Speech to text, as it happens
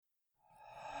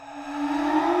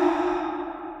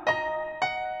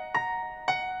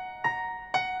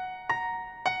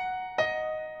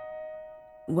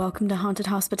Welcome to Haunted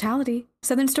Hospitality,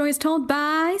 Southern Stories told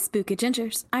by Spooky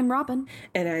Gingers. I'm Robin.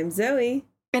 And I'm Zoe.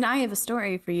 And I have a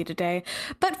story for you today.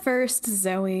 But first,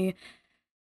 Zoe,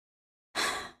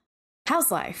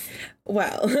 how's life?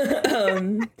 Well,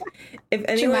 if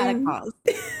anyone, pause.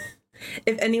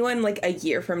 if anyone like a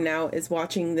year from now is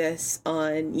watching this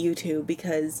on YouTube,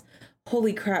 because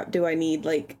holy crap, do I need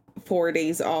like 4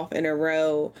 days off in a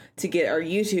row to get our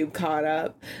YouTube caught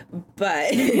up,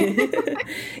 but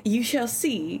you shall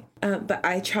see. But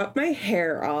I chopped my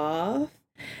hair off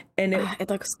and it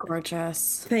looks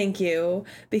gorgeous. Thank you.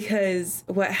 Because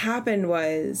what happened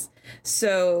was,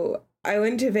 so I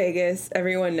went to Vegas.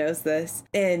 Everyone knows this.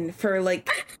 And for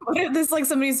like, this is like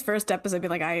somebody's first episode be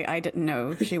like, I didn't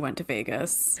know she went to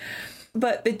Vegas.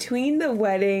 But between the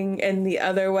wedding and the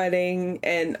other wedding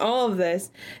and all of this,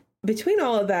 between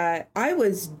all of that, I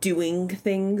was doing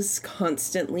things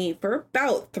constantly for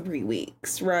about 3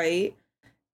 weeks, right?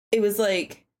 It was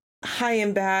like high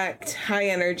impact, high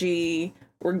energy,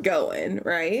 we're going,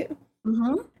 right?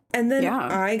 Mm-hmm. And then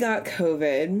I got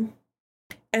COVID.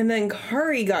 And then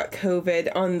Kari got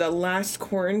COVID on the last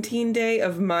quarantine day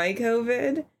of my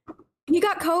COVID. You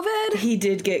got COVID? He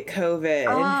did get COVID.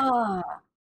 Oh.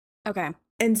 Okay.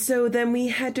 And so then we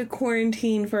had to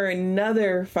quarantine for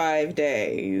another 5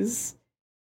 days.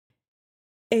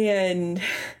 And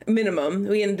minimum,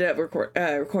 we ended up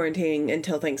quarantining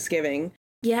until Thanksgiving.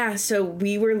 Yeah, so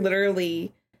we were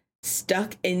literally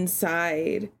stuck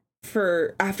inside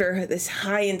after this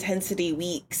high intensity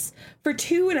weeks for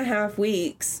 2.5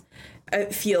 weeks.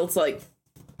 It feels like,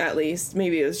 at least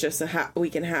maybe it was just a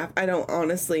week and a half. I don't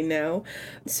honestly know.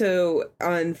 So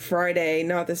on Friday,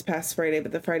 not this past Friday,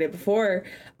 but the Friday before,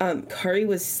 Kari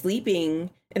was sleeping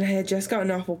and I had just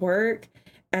gotten off of work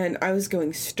and I was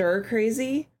going stir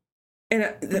crazy,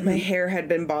 and that my hair had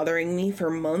been bothering me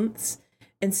for months.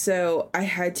 And so I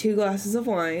had 2 glasses of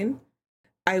wine.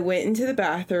 I went into the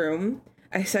bathroom.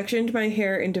 I sectioned my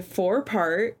hair into 4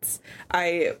 parts.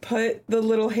 I put the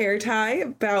little hair tie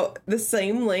about the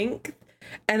same length,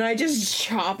 and I just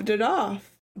chopped it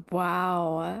off.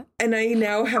 Wow. And I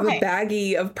now have a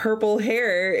baggie of purple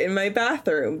hair in my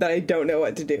bathroom that I don't know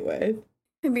what to do with.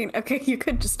 I mean, okay, you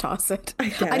could just toss it.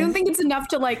 I don't think it's enough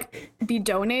to, like, be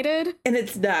donated. And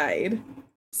it's dyed.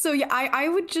 So, yeah, I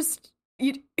would just...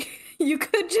 You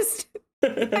could just...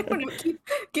 I don't know,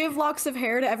 give locks of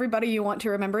hair to everybody you want to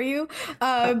remember you,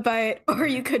 or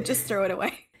you could just throw it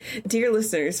away. Dear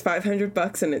listeners,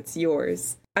 $500 and it's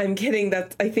yours. I'm kidding.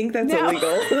 I think that's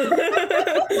illegal.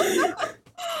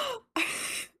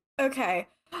 Okay.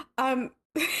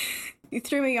 You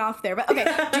threw me off there, but okay.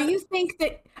 Do you think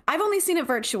that I've only seen it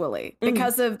virtually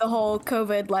because of the whole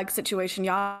COVID leg situation,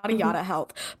 yada yada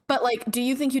health. But like, do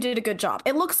you think you did a good job?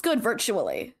 It looks good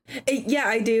virtually. Yeah,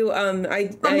 I do. From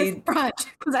the front,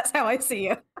 because that's how I see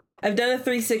you. I've done a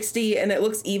 360 and it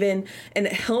looks even, and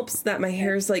it helps that my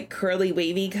hair is like curly,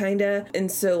 wavy kind of. And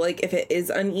so like if it is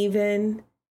uneven,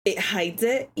 it hides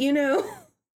it, you know?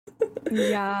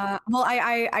 Yeah. Well,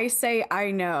 I say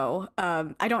I know.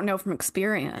 I don't know from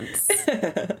experience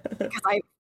because I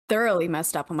thoroughly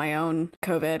messed up on my own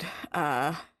COVID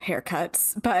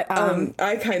haircuts. But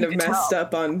I kind of messed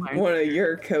up on one of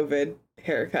your COVID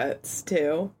haircuts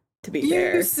too. To be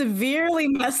fair, you severely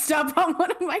messed up on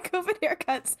one of my COVID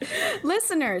haircuts.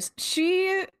 Listeners,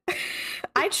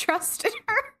 I trusted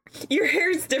her. Your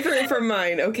hair's different from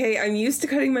mine, okay? I'm used to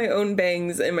cutting my own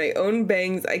bangs, and my own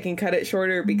bangs, I can cut it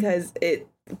shorter because it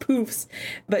poofs,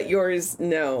 but yours,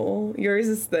 no. Yours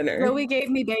is thinner. Zoe gave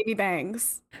me baby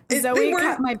bangs. Zoe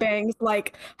cut my bangs,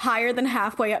 like, higher than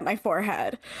halfway up my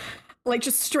forehead. Like,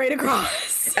 just straight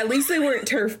across. At least they weren't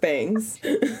turf bangs.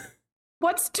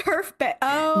 What's turf bang?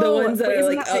 Oh. The ones that are,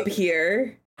 like, up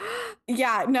here.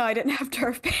 Yeah, no, I didn't have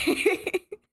turf bangs.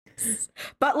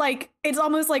 But, like, it's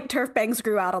almost like turf bangs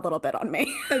grew out a little bit on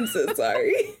me. I'm so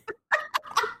sorry.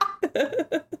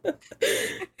 But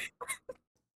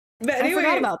anyway, I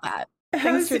forgot about that.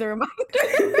 Thanks for the reminder.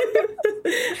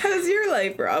 How's your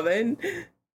life, Robin?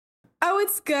 Oh,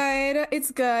 it's good. It's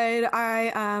good.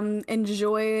 I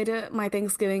enjoyed my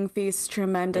Thanksgiving feast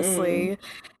tremendously.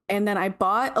 And then I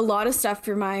bought a lot of stuff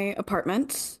for my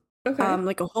apartment. Okay.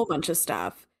 Like a whole bunch of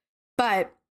stuff.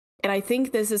 And I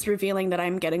think this is revealing that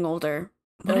I'm getting older.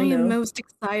 What I am most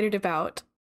excited about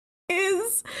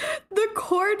is the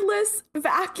cordless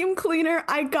vacuum cleaner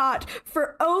I got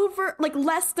for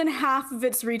less than half of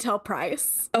its retail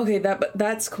price. Okay,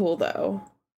 that's cool though.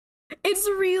 It's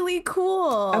really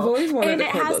cool. I've always wanted a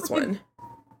cordless one.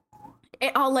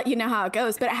 I'll let you know how it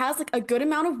goes, but it has like a good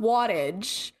amount of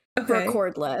wattage for a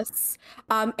cordless.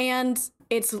 And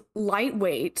it's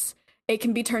lightweight. It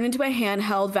can be turned into a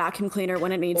handheld vacuum cleaner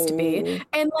when it needs to be.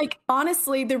 And like,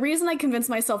 honestly, the reason I convinced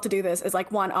myself to do this is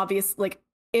like, one, obvious, like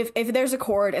if there's a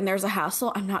cord and there's a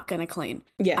hassle, I'm not going to clean.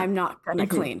 Yeah. I'm not going to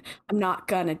clean. I'm not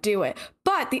going to do it.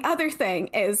 But the other thing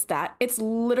is that it's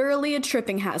literally a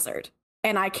tripping hazard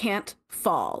and I can't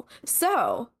fall.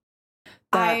 So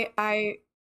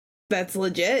that's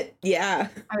legit. Yeah.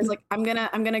 I was like, I'm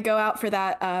gonna go out for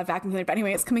that vacuum cleaner. But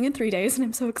anyway, it's coming in 3 days and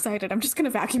I'm so excited. I'm just gonna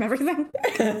vacuum everything.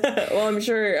 Well, I'm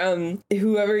sure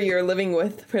whoever you're living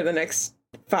with for the next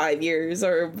 5 years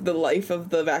or the life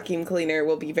of the vacuum cleaner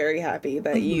will be very happy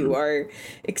that you are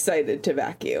excited to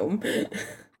vacuum.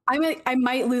 I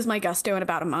might lose my gusto in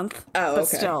about a month. Oh, but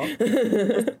okay. Still,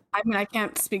 I mean, I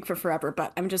can't speak for forever,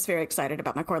 but I'm just very excited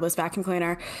about my cordless vacuum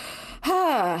cleaner.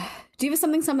 Do you have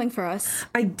a something for us?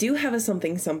 I do have a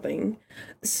something.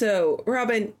 So,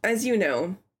 Robin, as you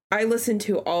know, I listen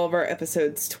to all of our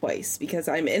episodes twice because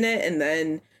I'm in it and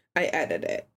then I edit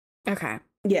it. Okay.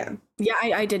 Yeah. Yeah,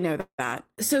 I did know that.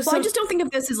 So I just don't think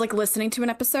of this as like listening to an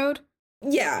episode.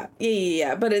 Yeah.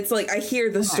 But it's like I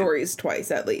hear the stories twice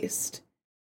at least.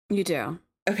 You do.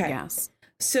 Okay. Yes.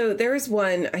 So there was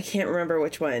one, I can't remember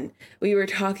which one, we were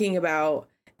talking about,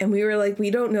 and we were like, we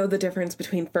don't know the difference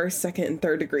between first, second, and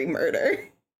third degree murder.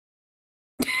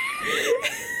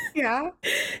 Yeah.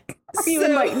 Are you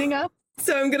enlightening us?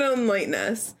 So I'm going to enlighten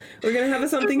us. We're going to have a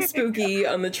something spooky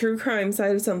on the true crime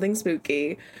side of something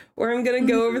spooky, where I'm going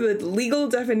to go over the legal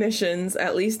definitions,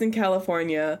 at least in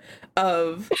California,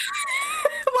 of...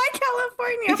 Why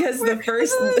California? Because the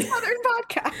first Southern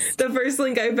podcast. The first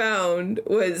link I found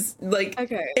was like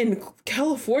in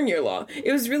California law.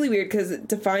 It was really weird because it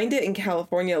defined it in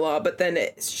California law, but then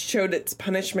it showed its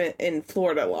punishment in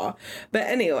Florida law. But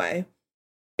anyway,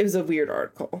 it was a weird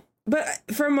article. But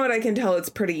from what I can tell, it's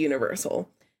pretty universal.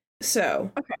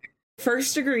 So,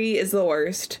 first degree is the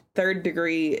worst. Third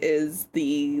degree is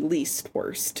the least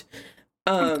worst.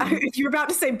 You're about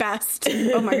to say best.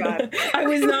 Oh my god. I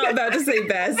was not about to say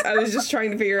best. I was just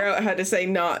trying to figure out how to say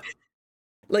not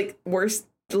like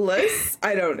worstless.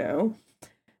 I don't know.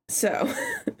 So,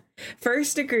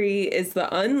 first degree is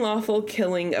the unlawful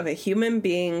killing of a human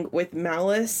being with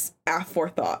malice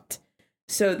aforethought.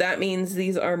 So that means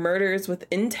these are murders with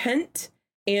intent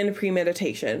and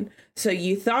premeditation. So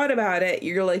you thought about it,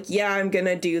 you're like, yeah, I'm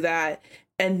gonna do that.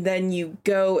 And then you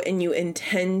go and you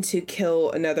intend to kill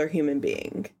another human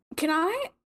being. Can I,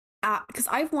 because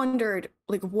I've wondered,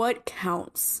 like, what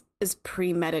counts as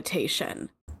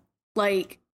premeditation?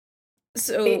 Like,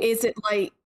 so is it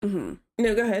like... No,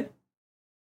 go ahead.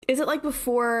 Is it like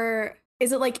before,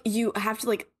 is it like you have to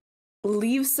like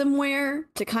leave somewhere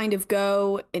to kind of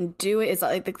go and do it? Is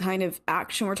that like the kind of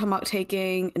action we're talking about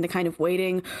taking and the kind of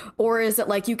waiting? Or is it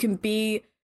like you can be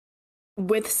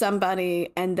with somebody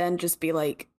and then just be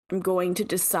like, I'm going to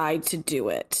decide to do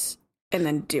it and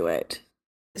then do it?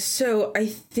 So I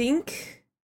think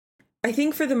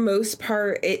for the most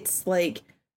part, it's like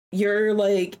you're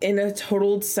like in a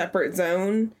total separate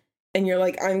zone and you're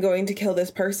like, I'm going to kill this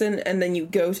person. And then you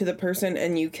go to the person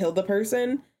and you kill the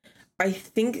person. I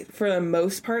think for the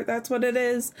most part, that's what it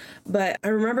is. But I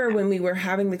remember when we were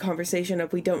having the conversation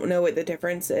of we don't know what the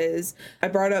difference is, I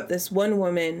brought up this one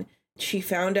woman. She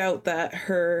found out that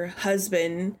her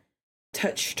husband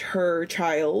touched her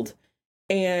child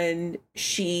and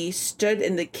she stood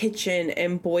in the kitchen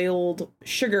and boiled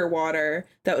sugar water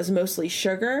that was mostly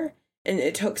sugar. And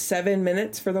it took 7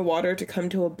 minutes for the water to come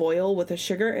to a boil with the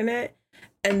sugar in it.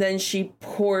 And then she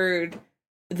poured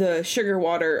the sugar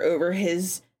water over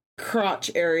his crotch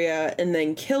area and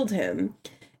then killed him.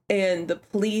 And the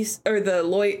police or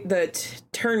the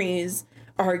attorneys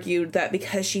argued that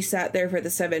because she sat there for the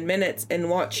 7 minutes and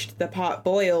watched the pot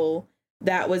boil,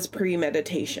 that was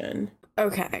premeditation.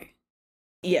 Okay.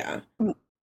 Yeah.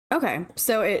 Okay.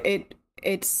 So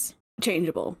it's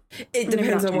changeable. It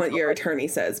depends on what your attorney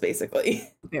says, basically.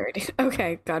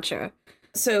 Okay, gotcha.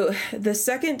 So the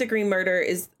second degree murder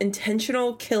is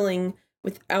intentional killing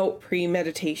without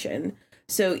premeditation.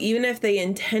 So even if they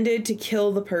intended to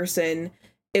kill the person,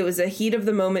 it was a heat of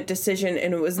the moment decision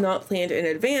and it was not planned in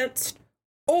advance,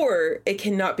 or it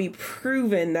cannot be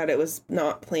proven that it was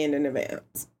not planned in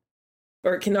advance.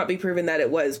 Or it cannot be proven that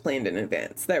it was planned in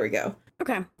advance. There we go.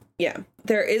 Okay. Yeah.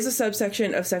 There is a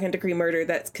subsection of second degree murder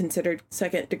that's considered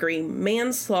second degree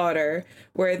manslaughter,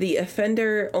 where the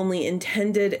offender only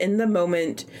intended in the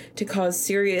moment to cause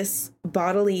serious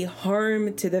bodily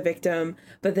harm to the victim,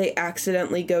 but they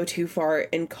accidentally go too far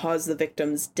and cause the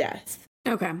victim's death.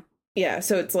 Okay. Yeah.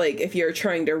 So it's like if you're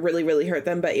trying to really, really hurt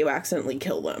them, but you accidentally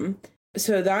kill them.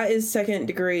 So that is second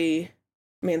degree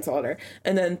manslaughter.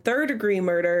 And then third degree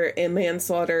murder and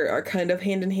manslaughter are kind of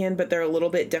hand in hand, but they're a little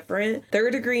bit different.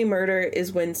 Third degree murder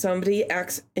is when somebody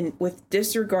acts with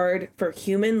disregard for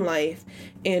human life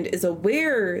and is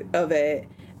aware of it,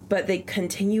 but they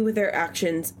continue with their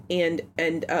actions and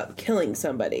end up killing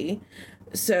somebody.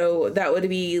 So that would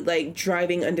be like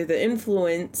driving under the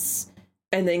influence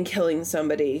and then killing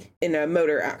somebody in a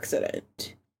motor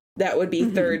accident. That would be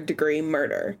third degree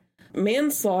murder.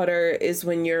 Manslaughter is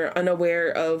when you're unaware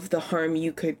of the harm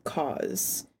you could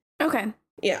cause. Okay.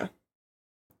 Yeah.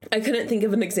 I couldn't think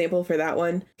of an example for that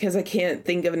one because I can't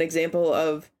think of an example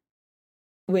of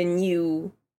when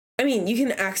you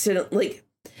can like,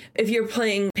 if you're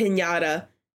playing piñata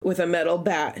with a metal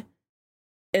bat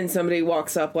and somebody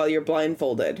walks up while you're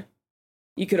blindfolded,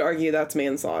 you could argue that's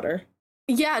manslaughter.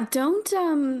 Yeah, don't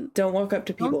walk up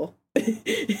to people.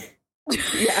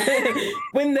 Yeah,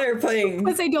 when they're playing.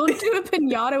 Because they don't do a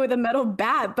piñata with a metal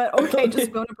bat, but okay,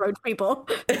 just don't approach people.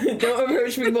 Don't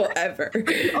approach people ever.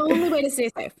 Only way to stay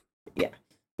safe. Yeah.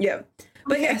 Yeah.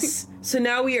 But yes, so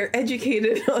now we are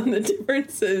educated on the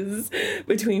differences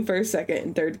between first, second,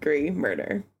 and third degree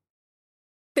murder.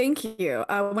 Thank you.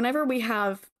 Whenever we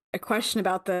have a question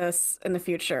about this in the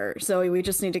future, Zoe, we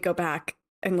just need to go back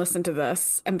and listen to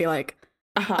this and be like,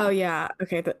 oh yeah,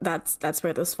 okay, that's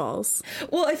where this falls.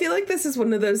 Well, I feel like this is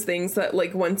one of those things that,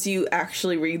 like, once you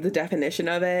actually read the definition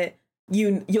of it,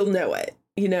 you'll know it,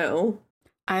 you know?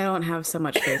 I don't have so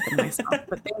much faith in myself,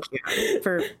 but thank you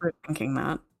for thinking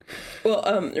that.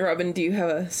 Well, Robin, do you have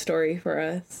a story for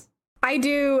us? I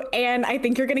do, and I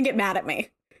think you're gonna get mad at me.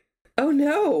 Oh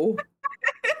no.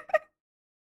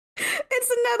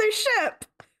 It's another ship.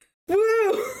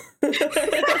 Woo!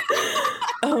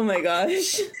 Oh my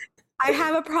gosh. I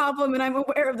have a problem and I'm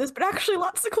aware of this, but actually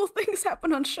lots of cool things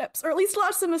happen on ships, or at least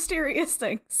lots of mysterious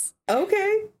things.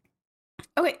 Okay.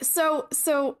 Okay, so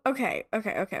okay.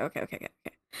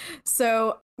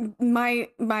 So my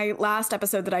last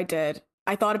episode that I did,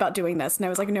 I thought about doing this and I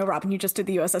was like, no, Robin, you just did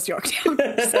the USS Yorktown.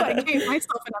 So I gave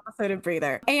myself an episode of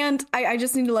breather. And I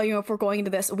just need to let you know, if we're going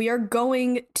into this, we are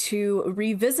going to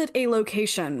revisit a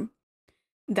location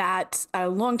that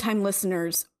longtime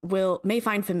listeners may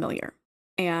find familiar.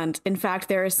 And in fact,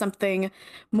 there is something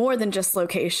more than just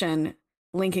location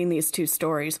linking these two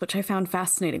stories, which I found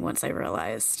fascinating once I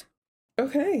realized.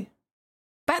 Okay.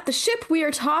 But the ship we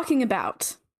are talking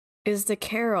about is the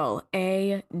Carroll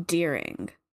A.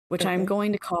 Deering, which I'm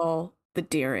going to call the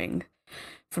Deering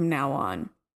from now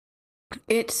on.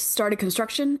 It started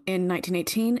construction in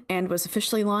 1918 and was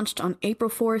officially launched on April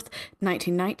 4th,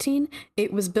 1919.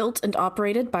 It was built and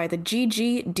operated by the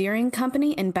G.G. Deering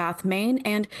Company in Bath, Maine.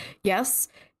 And yes,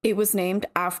 it was named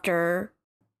after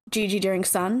G.G. Deering's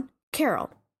son, Carroll.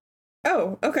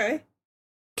 Oh, okay.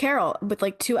 Carroll, with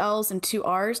like 2 L's and 2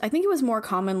 R's. I think it was more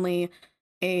commonly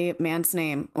a man's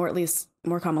name, or at least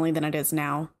more commonly than it is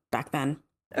now back then.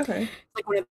 Okay. Like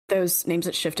one of those names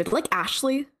that shifted, like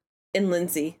Ashley. And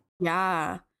Lindsay.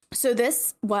 Yeah. So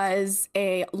this was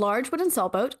a large wooden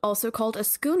sailboat, also called a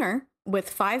schooner, with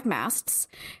 5 masts,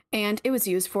 and it was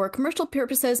used for commercial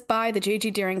purposes by the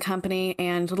G.G. Deering Company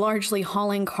and largely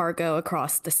hauling cargo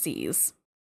across the seas.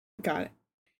 Got it.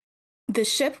 The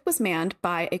ship was manned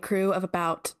by a crew of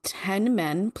about 10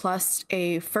 men, plus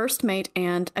a first mate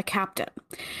and a captain.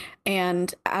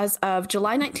 And as of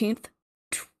July 19th,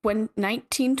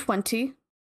 1920,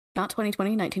 not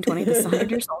 2020, 1920, this is 100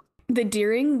 years old, the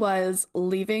Deering was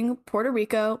leaving Puerto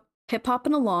Rico,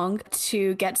 hip-hopping along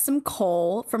to get some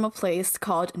coal from a place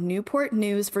called Newport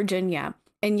News, Virginia.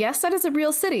 And yes, that is a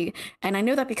real city, and I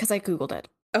know that because I Googled it.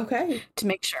 Okay. To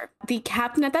make sure. The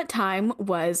captain at that time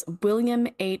was William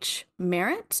H.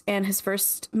 Merritt, and his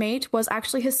first mate was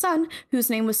actually his son, whose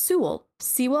name was Sewell.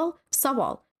 Sewell.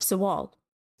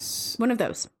 One of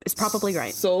those is probably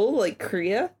right. Seoul, like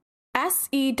Korea?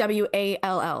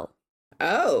 Sewall.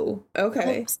 Oh,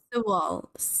 okay. Sewell.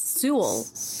 Sewer?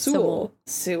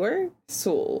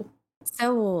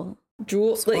 Sewell.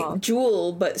 Jewel, like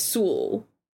Jewel, but Sewell.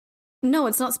 No,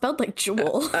 it's not spelled like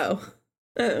Jewel. Oh.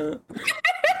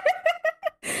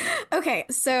 Okay,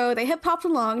 so they had popped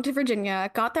along to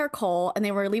Virginia, got their coal, and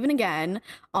they were leaving again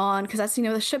because that's,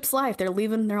 the ship's life. They're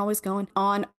leaving, they're always going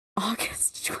on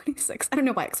August 26th. I don't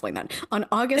know why I explained that. On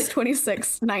August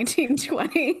 26th,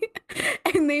 1920.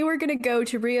 And they were going to go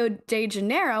to Rio de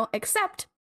Janeiro, except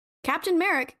Captain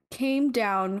Merrick came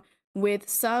down with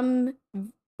some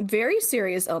very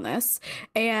serious illness,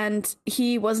 and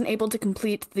he wasn't able to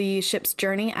complete the ship's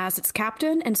journey as its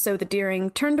captain. And so the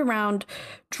Deering turned around,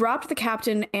 dropped the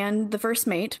captain and the first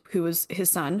mate, who was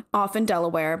his son, off in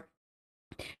Delaware,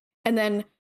 and then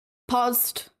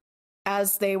paused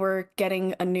as they were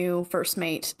getting a new first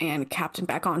mate and captain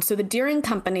back on. So the Deering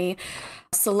Company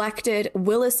selected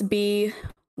Willis B.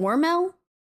 Wormell,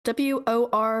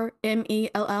 Wormell. I'm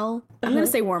going to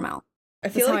say Wormell. I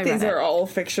feel like these are all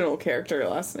fictional character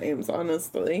last names,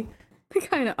 honestly. They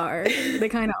kind of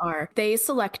are. They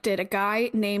selected a guy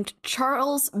named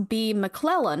Charles B.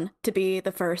 McClellan to be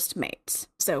the first mate.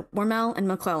 So Wormell and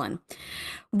McClellan.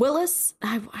 Willis,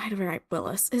 I had to write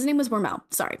Willis. His name was Wormell,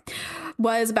 sorry.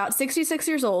 Was about 66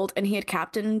 years old, and he had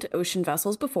captained ocean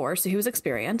vessels before, so he was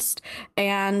experienced.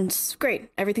 And great,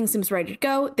 everything seems ready to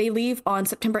go. They leave on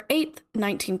September 8th,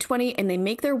 1920, and they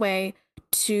make their way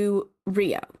to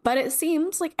Rio. But it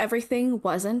seems like everything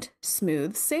wasn't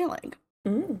smooth sailing.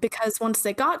 Because once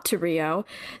they got to Rio,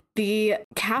 the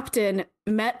captain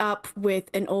met up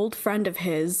with an old friend of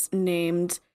his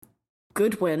named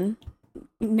Goodwin.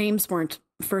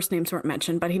 First names weren't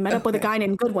mentioned, but he met up with a guy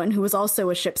named Goodwin, who was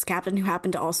also a ship's captain, who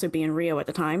happened to also be in Rio at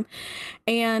the time.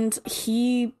 And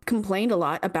he complained a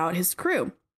lot about his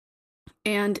crew.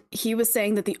 And he was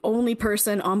saying that the only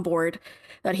person on board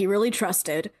that he really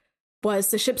trusted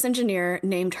was the ship's engineer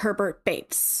named Herbert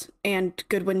Bates, and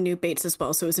Goodwin knew Bates as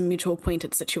well, so it was a mutual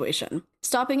acquaintance situation.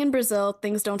 Stopping in Brazil,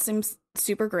 things don't seem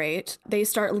super great. They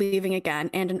start leaving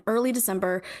again, and in early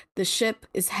December, the ship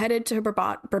is headed to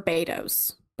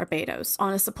Barbados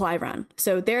on a supply run.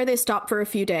 So there they stop for a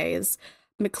few days.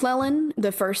 McClellan,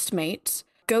 the first mate,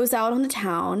 goes out on the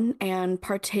town and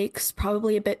partakes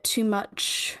probably a bit too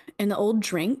much in the old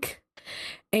drink.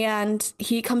 And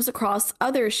he comes across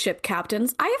other ship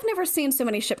captains. I have never seen so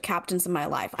many ship captains in my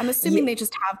life. I'm assuming they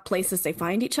just have places they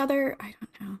find each other. I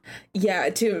don't know. Yeah,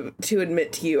 to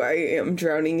admit to you, I am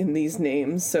drowning in these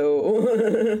names. So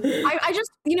I just,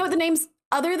 the names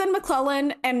other than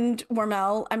McClellan and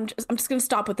Wormell, I'm just going to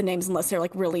stop with the names unless they're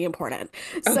like really important.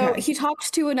 Okay. So he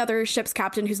talks to another ship's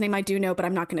captain whose name I do know, but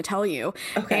I'm not going to tell you.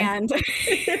 Okay. And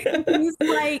he's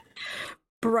like,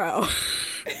 bro.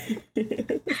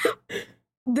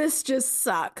 This just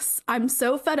sucks. I'm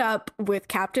so fed up with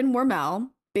Captain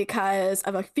Wormell because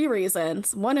of a few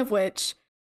reasons, one of which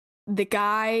the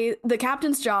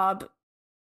captain's job,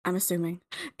 I'm assuming,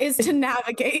 is to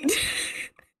navigate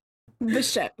the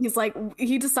ship. He's like,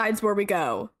 he decides where we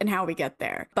go and how we get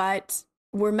there. But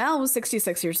Wormell was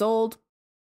 66 years old,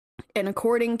 and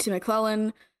according to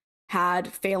McClellan,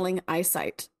 had failing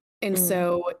eyesight. And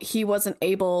so he wasn't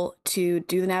able to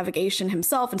do the navigation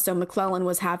himself. And so McClellan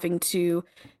was having to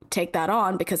take that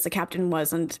on because the captain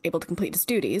wasn't able to complete his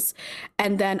duties.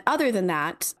 And then other than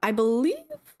that, I believe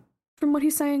from what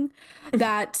he's saying,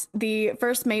 that the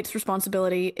first mate's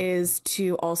responsibility is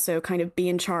to also kind of be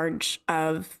in charge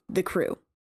of the crew.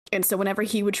 And so whenever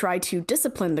he would try to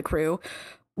discipline the crew,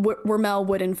 Wormell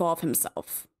would involve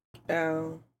himself.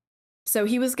 Oh. So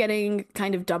he was getting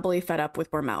kind of doubly fed up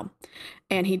with Wormell,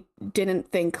 and he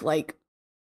didn't think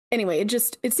anyway,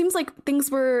 it seems like things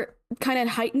were kind of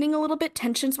heightening a little bit.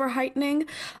 Tensions were heightening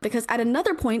because at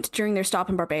another point during their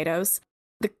stop in Barbados,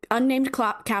 the unnamed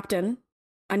captain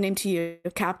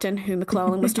who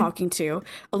McClellan was talking to,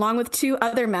 along with two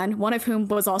other men, one of whom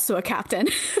was also a captain.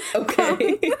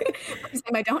 Okay. His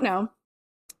name I don't know.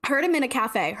 Heard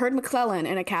McClellan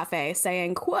in a cafe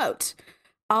saying, quote,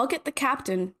 "I'll get the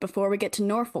captain before we get to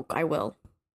Norfolk, I will."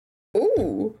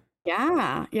 Ooh.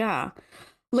 Yeah.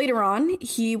 Later on,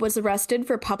 he was arrested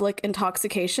for public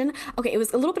intoxication. Okay, it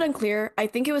was a little bit unclear. I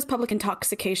think it was public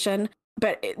intoxication,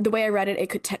 but the way I read it, it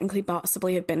could technically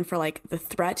possibly have been for the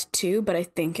threat too, but I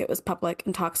think it was public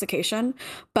intoxication.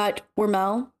 But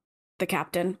Wormell, the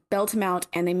captain, bailed him out,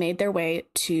 and they made their way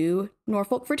to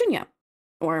Norfolk, Virginia.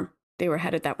 Or they were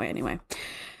headed that way anyway.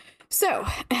 So,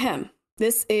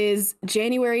 this is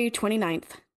January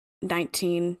 29th,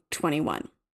 1921.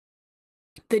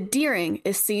 The Deering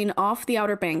is seen off the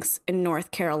Outer Banks in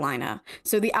North Carolina.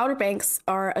 So the Outer Banks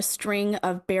are a string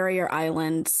of barrier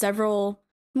islands,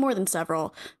 more than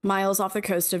several miles off the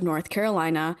coast of North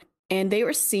Carolina. And they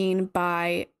were seen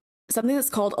by something that's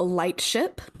called a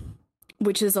lightship,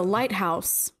 which is a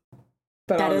lighthouse.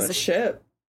 But that is a ship.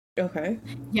 Okay.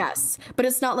 Yes, but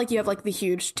it's not like you have the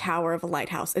huge tower of a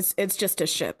lighthouse. It's just a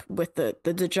ship with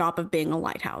the job of being a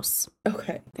lighthouse.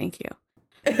 Okay. Thank you.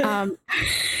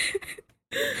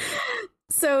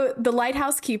 So the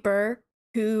lighthouse keeper,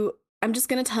 who I'm just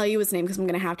going to tell you his name because I'm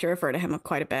going to have to refer to him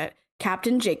quite a bit,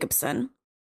 Captain Jacobson,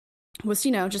 was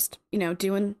just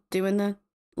doing the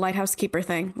lighthouse keeper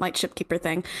thing, lightship keeper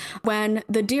thing, when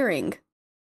the Deering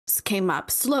came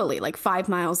up slowly, 5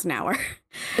 miles an hour,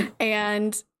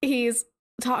 and he's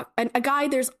a guy.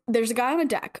 There's a guy on a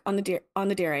deck on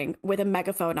the Deering with a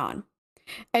megaphone on,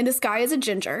 and this guy is a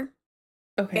ginger,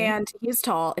 Okay. And he is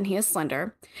tall and he is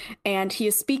slender. And he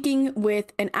is speaking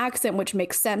with an accent which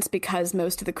makes sense because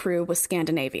most of the crew was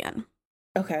Scandinavian.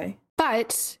 Okay.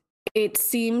 But it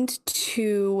seemed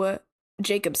to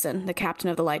Jacobson, the captain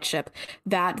of the lightship,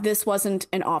 that this wasn't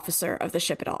an officer of the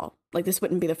ship at all. Like, this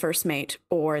wouldn't be the first mate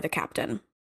or the captain,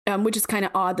 which is kind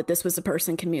of odd that this was a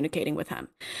person communicating with him.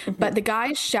 Mm-hmm. But the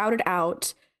guy shouted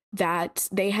out that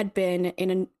they had been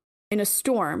in a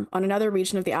storm on another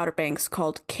region of the Outer Banks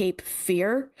called Cape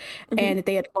Fear, Mm-hmm. and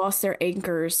they had lost their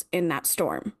anchors in that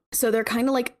storm. So they're kind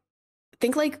of like,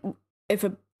 think like if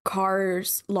a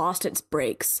car's lost its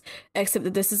brakes, except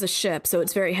that this is a ship, so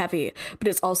it's very heavy, but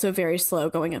it's also very slow,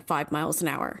 going at 5 miles an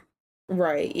hour.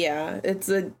 Right, yeah. It's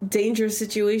a dangerous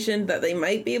situation that they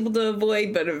might be able to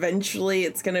avoid, but eventually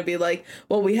it's going to be like,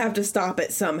 well, we have to stop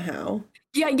it somehow.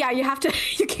 Yeah, you have to,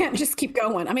 you can't just keep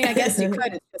going. I mean, I guess you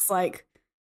could, it's just like,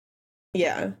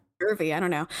 yeah. curvy, I don't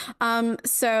know.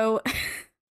 So,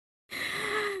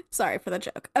 sorry for the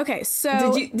joke. Okay,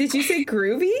 so. Did you say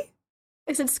groovy?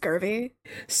 I said scurvy.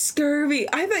 Scurvy.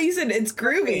 I thought you said it's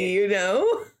groovy, you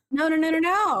know? No,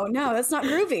 that's not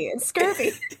groovy. It's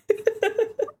scurvy.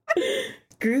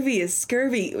 Groovy is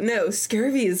scurvy. No,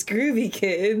 scurvy is groovy,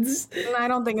 kids. I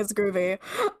don't think it's groovy.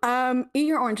 Eat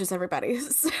your oranges, everybody.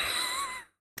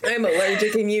 I'm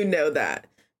allergic and you know that.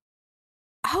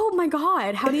 Oh my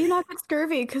god, how do you not get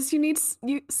scurvy? Because you need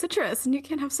citrus and you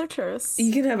can't have citrus.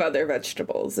 You can have other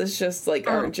vegetables. It's just like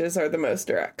oranges are the most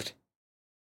direct.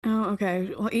 Oh,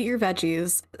 okay. Well, eat your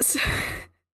veggies.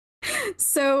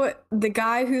 So the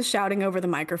guy who's shouting over the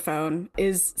microphone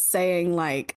is saying,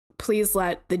 like, please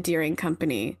let the Deering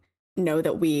Company know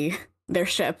that their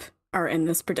ship, are in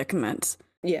this predicament.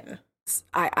 Yeah.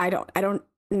 I don't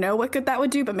know what good that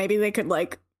would do, but maybe they could,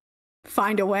 like,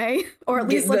 find a way, or at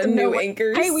least let them know,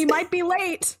 anchors. Hey, we might be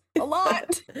late a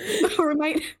lot, or we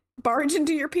might barge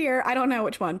into your pier. I don't know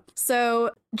which one.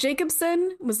 So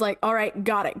Jacobson was like, all right,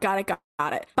 got it.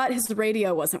 But his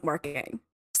radio wasn't working.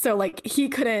 So, like, he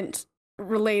couldn't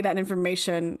relay that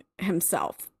information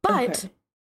himself. But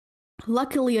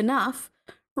luckily enough,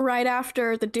 right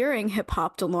after the Deering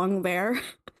hip-hopped along there.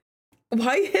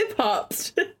 Why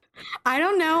hip-hopped? I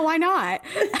don't know. Why not?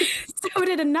 So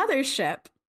did another ship.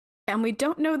 And we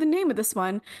don't know the name of this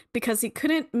one because he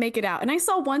couldn't make it out. And I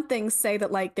saw one thing say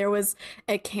that, like, there was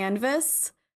a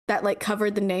canvas that, like,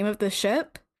 covered the name of the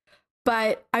ship.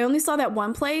 But I only saw that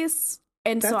one place.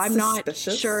 And so I'm not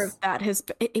sure if that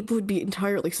it would be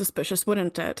entirely suspicious,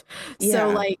 wouldn't it? Yeah. So,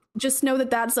 like, just know that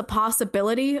that's a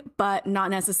possibility, but not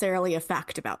necessarily a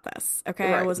fact about this.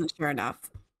 Okay. Right. I wasn't sure enough.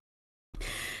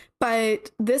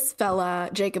 But this fella,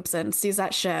 Jacobson, sees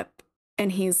that ship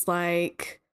and he's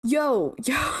like, yo,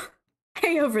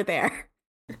 hey over there.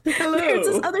 Hello. There's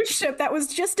this other ship that was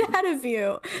just ahead of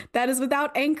you that is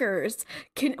without anchors.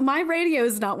 My radio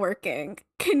is not working.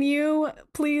 Can you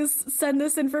please send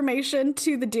this information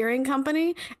to the Deering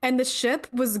Company? And the ship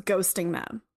was ghosting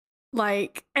them.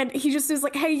 Like, and he just was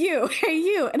like, hey you.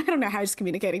 And I don't know how he's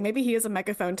communicating. Maybe he has a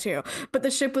megaphone too. But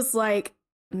the ship was like,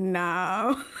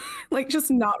 no, like, just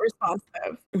not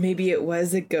responsive. Maybe it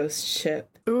was a ghost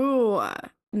ship. Ooh.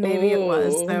 Maybe it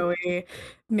was, Zoe.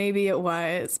 Maybe it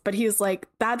was. But he's like,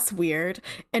 that's weird.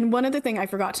 And one other thing I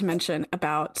forgot to mention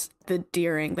about the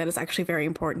Deering that is actually very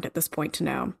important at this point to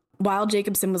know. While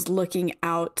Jacobson was looking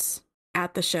out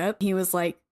at the ship, he was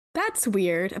like, that's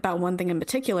weird about one thing in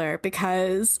particular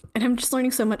because, and I'm just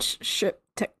learning so much ship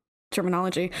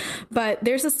terminology, but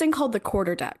there's this thing called the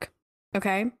quarterdeck.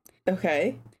 Okay?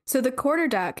 Okay. So the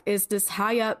quarterdeck is this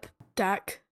high up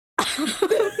deck.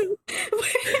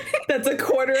 That's a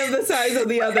quarter of the size of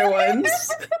the other ones.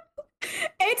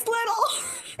 It's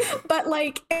little, but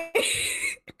like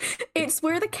it's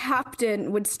where the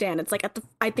captain would stand. It's like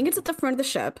I think it's at the front of the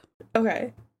ship.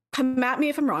 Okay. Come at me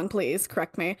if I'm wrong, please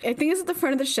correct me. I think it's at the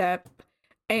front of the ship,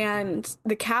 and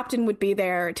the captain would be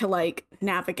there to, like,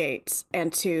 navigate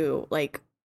and to, like,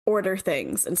 order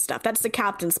things and stuff. That's the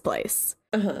captain's place.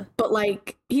 But,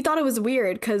 like, he thought it was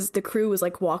weird because the crew was,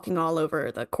 like, walking all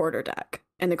over the quarterdeck,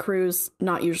 and the crew's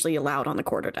not usually allowed on the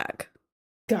quarterdeck.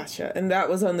 Gotcha. And that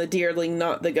was on the Deerling,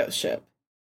 not the ghost ship.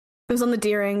 It was on the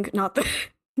Deering, not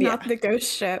the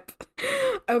ghost ship.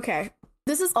 Okay.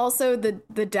 This is also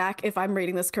the deck, if I'm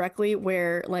reading this correctly,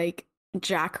 where, like,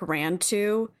 Jack ran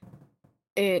to.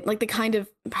 It, like, the kind of,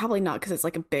 probably not because it's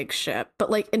like a big ship, but,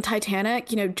 like, in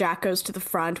Titanic, you know, Jack goes to the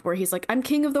front where he's like, I'm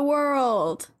king of the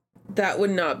world. That would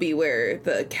not be where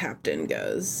the captain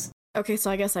goes. Okay, so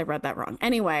I guess I read that wrong.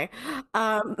 Anyway,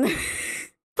 but, like,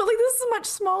 this is a much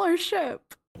smaller ship.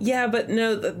 Yeah, but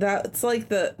no, that's like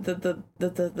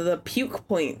the puke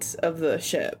point of the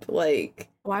ship. Like,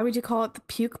 Why would you call it the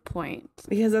puke point?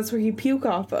 Because that's where you puke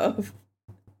off of.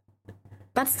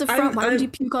 That's the front. Why would you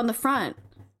puke on the front?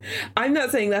 I'm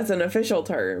not saying that's an official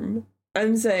term.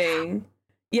 I'm saying,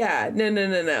 yeah,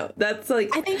 no. That's like,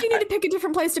 I think you need to pick a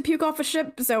different place to puke off a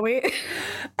ship, Zoe.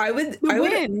 I would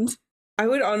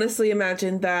honestly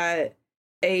imagine that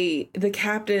the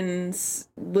captain's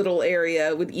little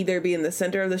area would either be in the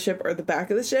center of the ship or the back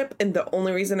of the ship, and the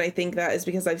only reason I think that is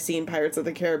because I've seen Pirates of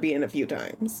the Caribbean a few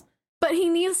times. But he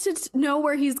needs to know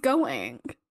where he's going.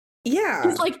 Yeah.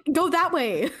 He's like, go that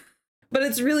way. But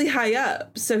it's really high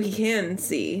up, so he can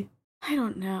see. I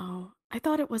don't know. I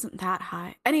thought it wasn't that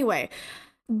high. Anyway,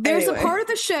 there's a part of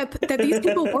the ship that these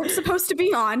people weren't supposed to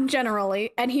be on,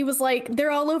 generally, and he was like,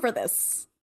 they're all over this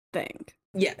thing.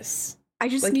 Yes. I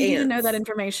just like need ants. you to know that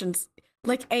information.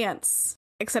 Like ants,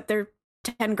 except they're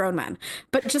 10 grown men.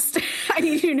 But just, I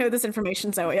need you to know this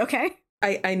information, Zoe, okay?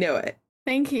 I know it.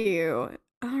 Thank you.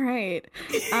 All right.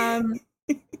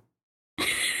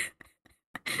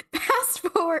 Fast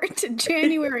forward to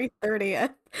January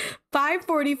 30th,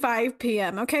 5:45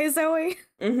 p.m. Okay, Zoe?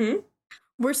 Mm-hmm.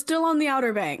 We're still on the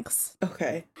Outer Banks.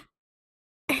 Okay.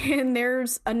 And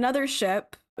there's another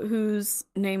ship whose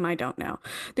name I don't know.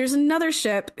 There's another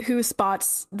ship who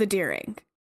spots the Deering.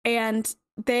 And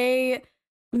they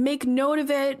make note of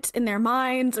it in their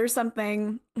minds or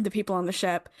something, the people on the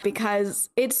ship, because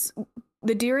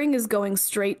the Deering is going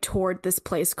straight toward this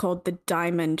place called the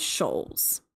Diamond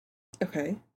Shoals.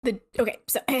 Okay.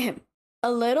 So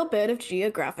a little bit of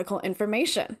geographical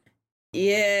information.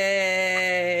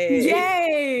 Yay!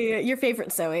 Yay! Your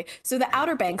favorite, Zoe. So the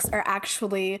Outer Banks are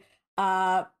actually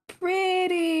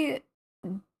pretty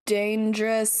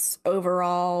dangerous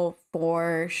overall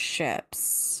for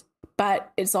ships.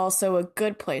 But it's also a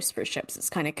good place for ships. It's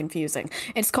kind of confusing.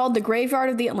 It's called the Graveyard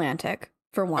of the Atlantic,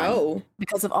 for one,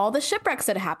 because of all the shipwrecks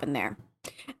that happened there.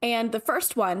 And the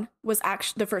first one was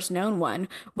actually, the first known one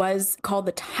was called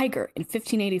the Tiger in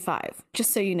 1585, just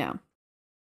so you know.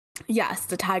 Yes,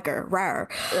 the Tiger, rawr.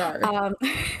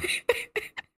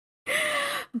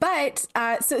 But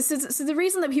so the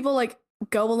reason that people like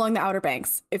go along the Outer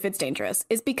Banks if it's dangerous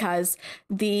is because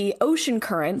the ocean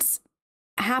currents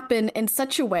happen in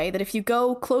such a way that if you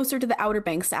go closer to the Outer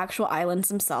Banks, the actual islands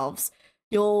themselves,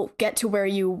 you'll get to where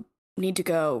you need to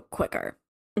go quicker.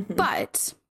 Mm-hmm.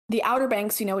 But the Outer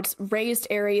Banks, it's raised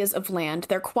areas of land.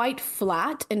 They're quite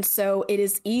flat, and so it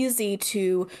is easy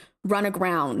to run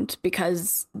aground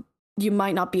because you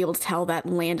might not be able to tell that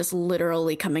land is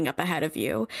literally coming up ahead of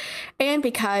you. And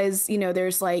because,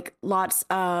 there's like lots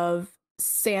of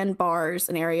sandbars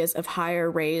and areas of higher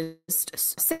raised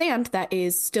sand that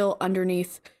is still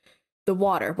underneath the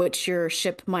water, which your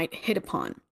ship might hit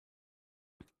upon.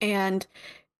 And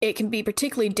it can be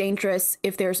particularly dangerous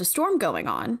if there's a storm going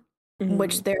on,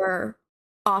 which there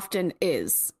often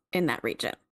is in that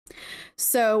region.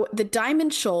 So the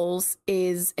Diamond Shoals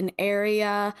is an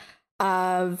area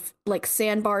of like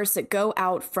sandbars that go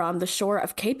out from the shore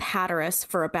of Cape Hatteras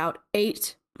for about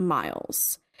 8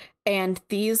 miles. And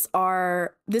this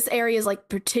area is like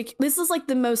this is like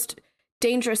the most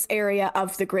dangerous area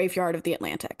of the Graveyard of the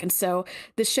Atlantic. And so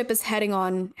the ship is heading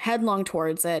on headlong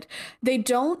towards it. They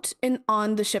don't,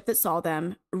 on the ship that saw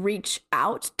them, reach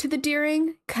out to the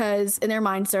Deering because in their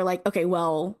minds they're like, okay,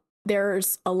 well,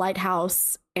 there's a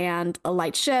lighthouse and a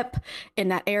light ship in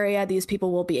that area. These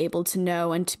people will be able to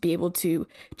know and to be able to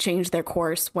change their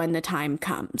course when the time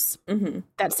comes. Mm-hmm.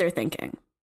 That's their thinking.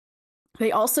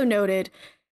 They also noted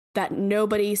that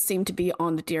nobody seemed to be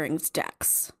on the Deering's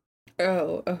decks.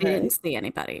 Oh, okay. They didn't see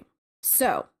anybody.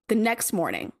 So the next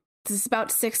morning, this is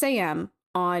about 6 a.m.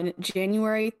 on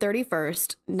January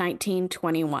 31st,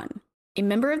 1921. A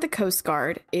member of the Coast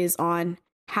Guard is on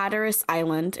Hatteras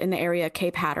Island in the area of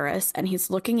Cape Hatteras, and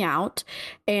he's looking out,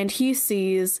 and he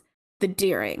sees the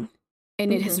Deering,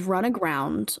 and it has run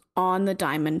aground on the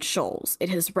Diamond Shoals. It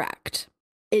has wrecked.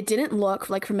 It didn't look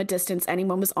like from a distance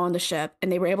anyone was on the ship,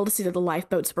 and they were able to see that the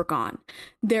lifeboats were gone.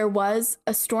 There was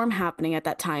a storm happening at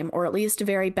that time, or at least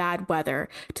very bad weather,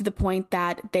 to the point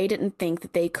that they didn't think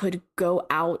that they could go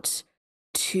out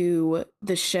to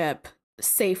the ship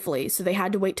safely. So they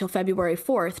had to wait till February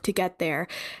 4th to get there.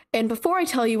 And before I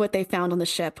tell you what they found on the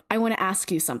ship, I want to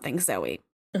ask you something, Zoe.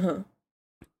 Uh-huh.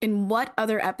 In what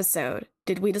other episode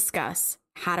did we discuss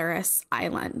Hatteras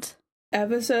Island?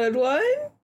 Episode 1?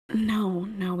 No,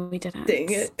 we didn't. Dang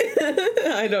it.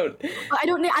 I don't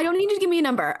need you to give me a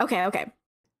number. Okay.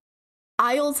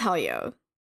 I'll tell you.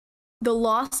 The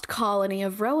Lost Colony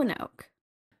of Roanoke.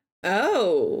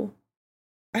 Oh.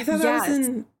 I thought that was Yes.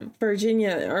 in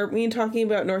Virginia. Aren't we talking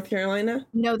about North Carolina?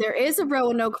 No, there is a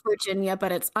Roanoke, Virginia,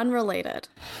 but it's unrelated.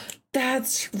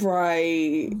 That's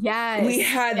right. Yes. We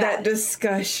had that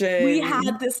discussion. We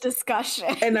had this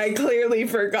discussion. And I clearly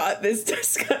forgot this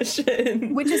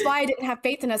discussion. Which is why I didn't have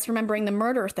faith in us remembering the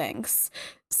murder things.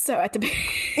 So at the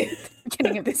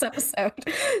beginning of this episode.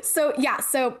 So yeah,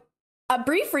 so a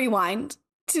brief rewind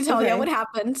to tell you what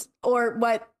happened, or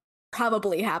what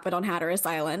probably happened on Hatteras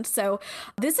Island. So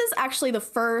this is actually the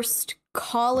first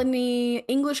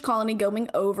English colony going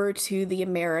over to the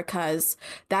Americas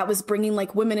that was bringing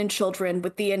like women and children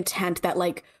with the intent that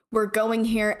like, we're going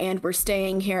here and we're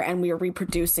staying here and we are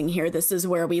reproducing here. This is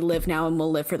where we live now and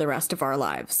we'll live for the rest of our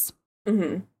lives.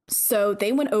 Mm-hmm. So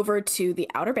they went over to the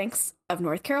Outer Banks of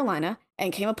North Carolina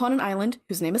and came upon an island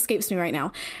whose name escapes me right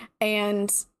now.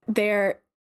 And they're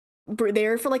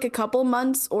there for like a couple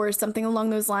months or something along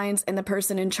those lines, and the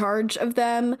person in charge of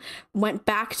them went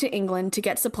back to England to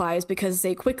get supplies because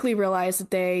they quickly realized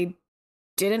that they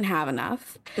didn't have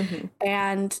enough. Mm-hmm.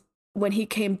 And when he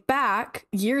came back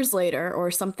years later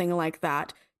or something like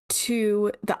that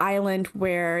to the island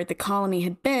where the colony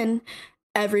had been,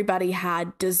 everybody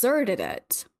had deserted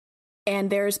it. And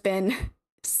there's been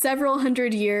several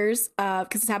hundred years of,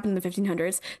 because it happened in the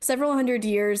 1500s, several hundred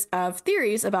years of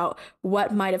theories about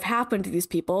what might have happened to these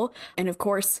people. And of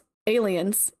course,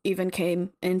 aliens even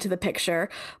came into the picture.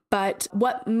 But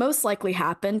what most likely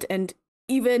happened, and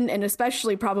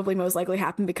especially probably most likely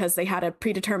happened because they had a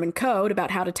predetermined code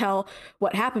about how to tell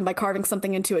what happened by carving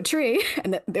something into a tree,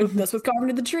 and this was carved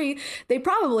into the tree, they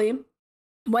probably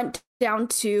went down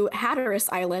to Hatteras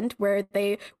Island, where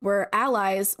they were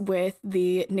allies with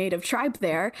the native tribe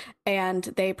there, and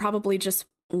they probably just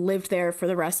lived there for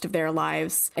the rest of their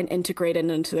lives and integrated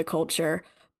into the culture.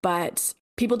 But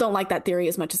people don't like that theory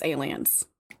as much as aliens.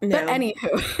 No. But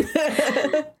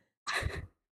anywho,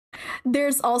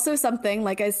 there's also something,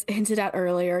 like I hinted at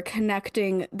earlier,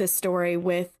 connecting this story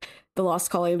with the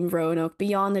Lost Colony of Roanoke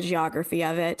beyond the geography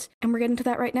of it, and we're getting to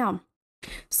that right now.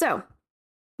 So,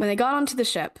 when they got onto the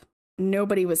ship,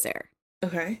 nobody was there.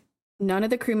 Okay. None of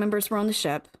the crew members were on the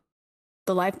ship.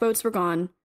 The lifeboats were gone.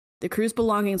 The crew's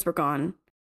belongings were gone.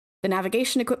 The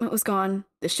navigation equipment was gone.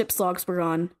 The ship's logs were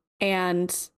gone.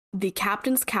 And the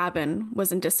captain's cabin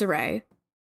was in disarray.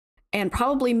 And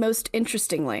probably most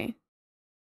interestingly,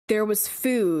 there was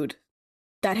food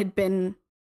that had been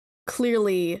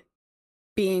clearly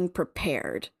being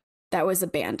prepared that was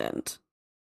abandoned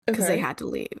because they had to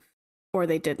leave. Or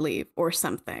they did leave, or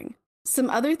something. Some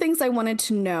other things I wanted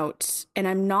to note, and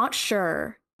I'm not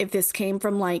sure if this came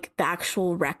from like the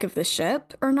actual wreck of the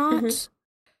ship or not,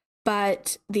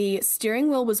 but the steering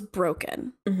wheel was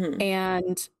broken.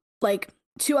 And like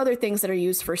two other things that are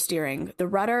used for steering, the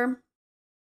rudder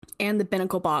and the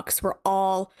binnacle box, were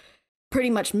all pretty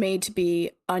much made to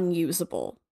be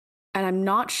unusable. And I'm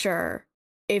not sure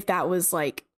if that was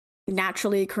like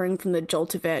naturally occurring from the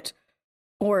jolt of it,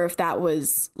 or if that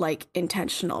was like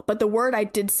intentional. But the word I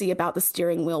did see about the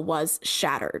steering wheel was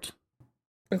shattered.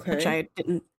 Okay. Which I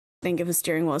didn't think of a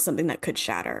steering wheel as something that could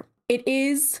shatter. It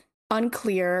is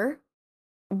unclear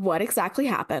what exactly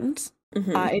happened.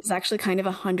 It's actually kind of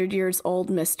 100 years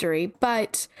old mystery.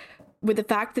 But with the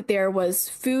fact that there was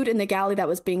food in the galley that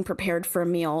was being prepared for a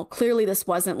meal, clearly this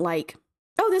wasn't like,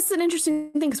 oh, this is an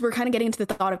interesting thing, because we're kind of getting into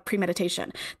the thought of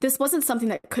premeditation. This wasn't something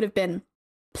that could have been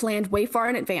planned way far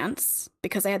in advance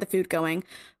because they had the food going,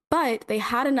 but they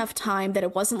had enough time that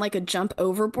it wasn't like a jump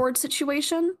overboard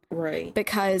situation. Right.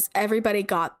 Because everybody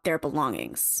got their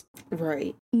belongings.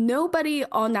 Right. Nobody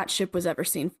on that ship was ever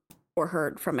seen or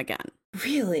heard from again.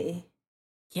 Really?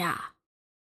 Yeah.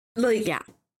 Like, yeah.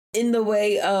 In the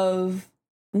way of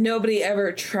nobody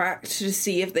ever tracked to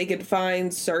see if they could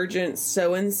find Sergeant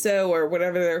so-and-so or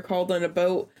whatever they're called on a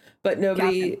boat, but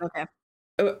nobody... Okay.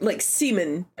 Like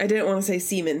seaman, I didn't want to say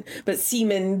seaman, but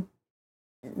seaman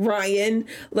Ryan,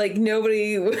 like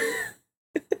nobody was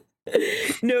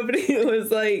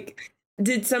like,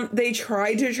 they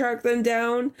tried to track them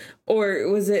down, or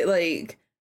was it like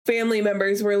family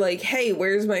members were like, hey,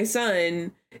 where's my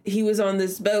son? He was on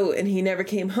this boat and he never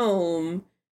came home,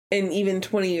 and even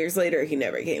 20 years later he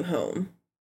never came home.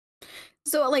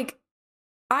 So like,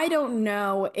 I don't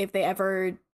know if they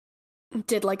ever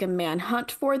did like a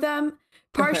manhunt for them.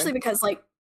 Partially because, like,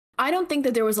 I don't think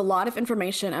that there was a lot of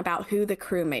information about who the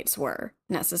crewmates were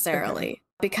necessarily,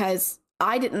 because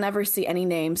I didn't ever see any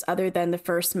names other than the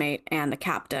first mate and the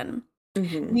captain.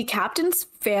 The captain's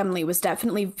family was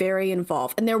definitely very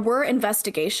involved, and there were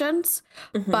investigations,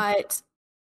 but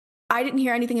I didn't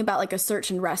hear anything about like a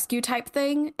search and rescue type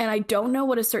thing, and I don't know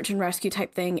what a search and rescue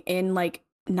type thing in like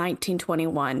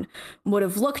 1921 would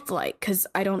have looked like, because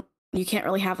you can't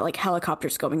really have like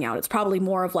helicopters going out. It's probably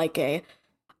more of like if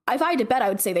I had to bet, I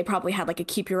would say they probably had like a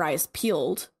keep your eyes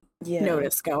peeled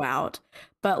notice go out.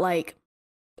 But like,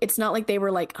 it's not like they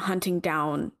were like hunting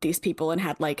down these people and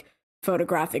had like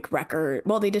photographic record.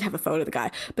 Well, they did have a photo of the guy,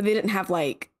 but they didn't have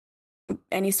like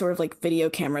any sort of like video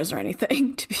cameras or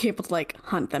anything to be able to like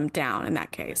hunt them down in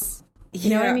that case.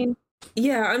 You know what I mean?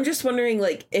 Yeah, I'm just wondering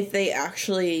like if they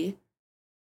actually,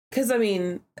 because I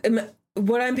mean,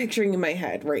 what I'm picturing in my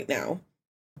head right now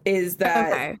is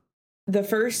that the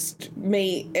first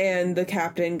mate and the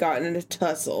captain got in a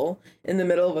tussle in the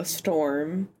middle of a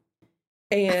storm.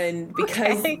 And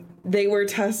because they were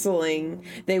tussling,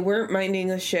 they weren't minding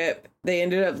the ship. They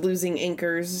ended up losing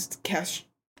anchors,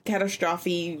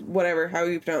 catastrophe, whatever, how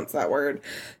you pronounce that word.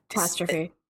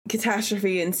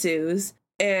 Catastrophe ensues.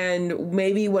 And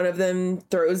maybe one of them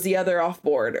throws the other off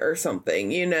board or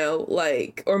something, you know,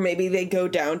 like, or maybe they go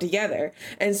down together.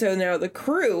 And so now the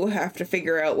crew have to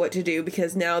figure out what to do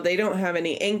because now they don't have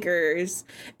any anchors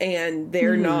and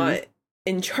they're not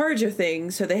in charge of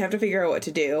things. So they have to figure out what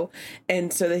to do.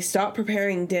 And so they stop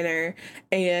preparing dinner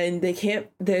and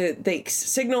they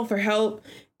signal for help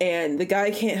and the guy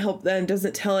can't help them,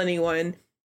 doesn't tell anyone.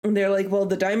 And they're like, well,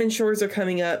 the Diamond Shores are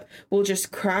coming up. We'll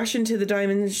just crash into the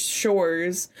Diamond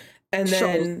Shores and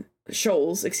then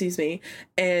shoals, excuse me.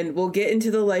 And we'll get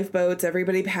into the lifeboats.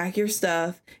 Everybody pack your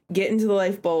stuff, get into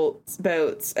the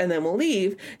boats, and then we'll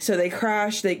leave. So they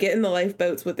crash, they get in the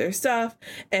lifeboats with their stuff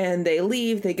and they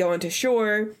leave, they go into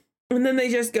shore. And then they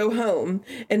just go home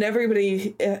and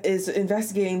everybody is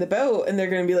investigating the boat and they're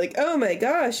going to be like, oh my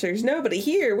gosh, there's nobody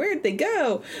here. Where'd they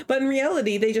go? But in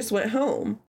reality, they just went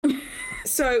home.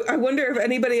 So I wonder if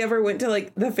anybody ever went to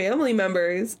like the family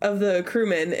members of the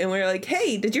crewmen and were like,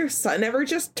 hey, did your son ever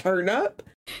just turn up?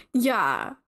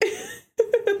 Yeah.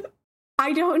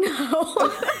 I don't know.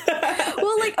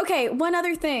 Well, like, okay, one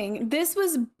other thing. This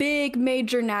was big,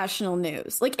 major national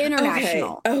news, like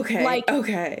international. Okay. Like,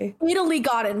 Italy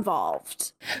got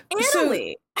involved.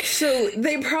 Italy. So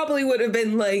they probably would have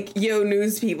been like, yo,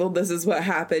 news people, this is what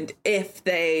happened if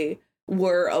they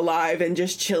were alive and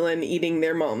just chilling, eating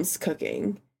their mom's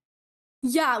cooking.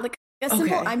 Yeah, like a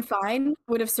simple I'm fine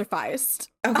would have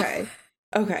sufficed. Okay.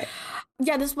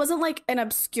 Yeah, this wasn't like an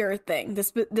obscure thing.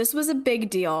 This was a big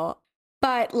deal.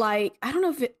 But like, I don't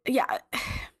know if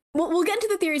we'll get into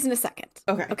the theories in a second.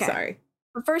 Okay. Sorry.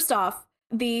 But first off,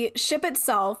 the ship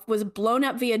itself was blown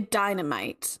up via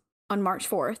dynamite on March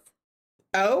 4th.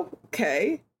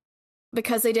 Okay.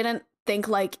 Because they didn't think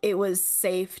like it was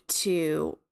safe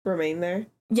to remain there.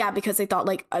 Yeah, because they thought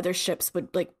like other ships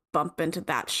would like bump into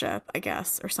that ship, I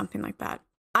guess, or something like that.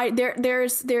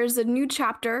 There's a new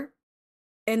chapter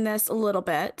in this a little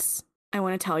bit I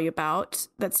want to tell you about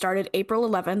that started April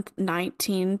 11th,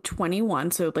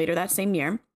 1921, so later that same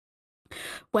year,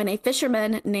 when a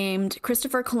fisherman named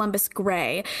Christopher Columbus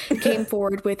Gray came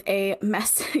forward with a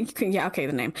message. Yeah, okay,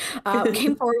 the name.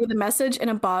 Came forward with a message in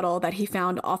a bottle that he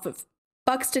found off of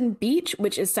Buxton Beach,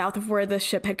 which is south of where the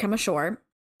ship had come ashore.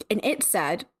 And it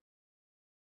said,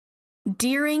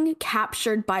 Deering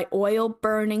captured by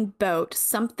oil-burning boat,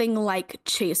 something like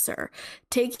chaser,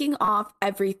 taking off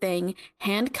everything,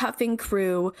 handcuffing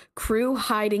crew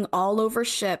hiding all over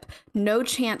ship, no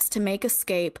chance to make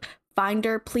escape.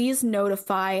 Finder, please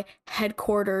notify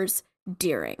headquarters,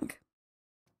 Deering.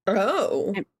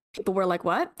 Oh. And people were like,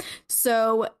 what?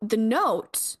 So the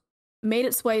note made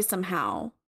its way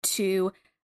somehow to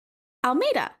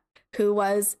Almeida, who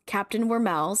was Captain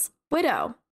Wormel's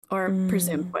widow. Or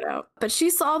presumed widow. But she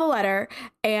saw the letter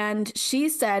and she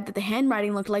said that the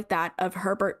handwriting looked like that of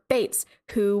Herbert Bates,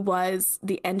 who was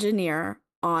the engineer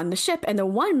on the ship and the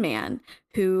one man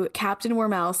who Captain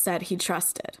Wormel said he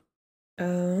trusted.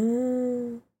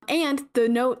 Oh. And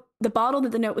the bottle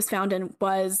that the note was found in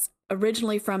was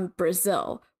originally from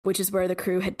Brazil, which is where the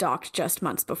crew had docked just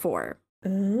months before.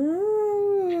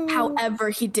 Oh.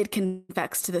 However, he did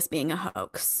confess to this being a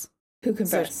hoax. Who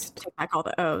confessed? So take back all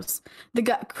the O's. The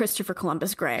guy, Christopher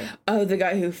Columbus Gray. Oh, the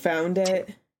guy who found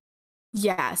it?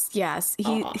 Yes.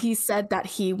 He said that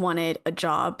he wanted a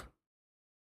job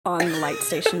on the light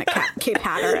station at Cape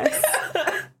Hatteras.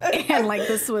 And like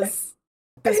this was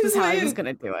how he was going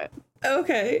to do it.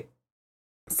 Okay.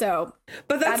 So,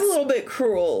 but that's a little bit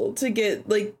cruel to get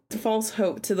like false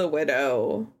hope to the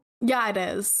widow. Yeah, it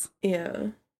is. Yeah.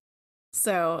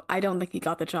 So, I don't think he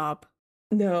got the job.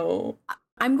 No.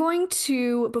 I'm going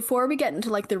to, before we get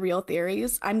into like the real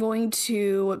theories, I'm going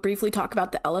to briefly talk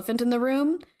about the elephant in the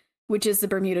room, which is the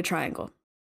Bermuda Triangle.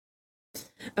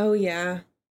 Oh, yeah.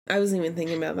 I wasn't even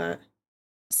thinking about that.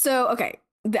 So, okay.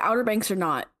 the Outer Banks are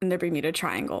not in the Bermuda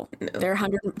Triangle. No. They're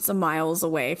hundreds of miles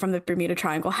away from the Bermuda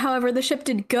Triangle. However, the ship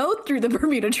did go through the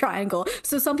Bermuda Triangle.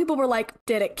 So some people were like,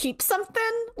 did it keep something?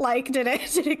 Like, did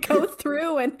it go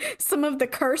through and some of the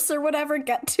curse or whatever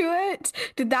get to it?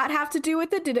 Did that have to do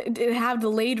with it? Did it have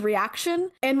delayed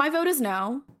reaction? And my vote is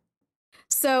no.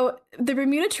 So the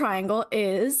Bermuda Triangle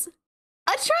is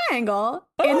a triangle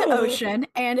in the ocean,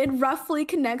 and it roughly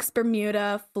connects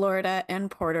Bermuda, Florida,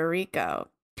 and Puerto Rico.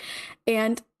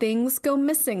 And things go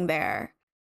missing there.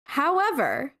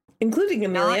 However, including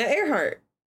Amelia Earhart.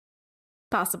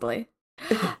 Possibly.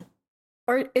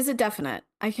 Or is it definite?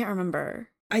 I can't remember.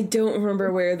 I don't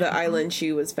remember where the island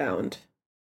she was found.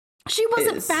 She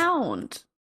wasn't found.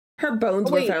 Her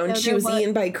bones were found. She was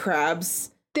eaten by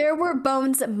crabs. There were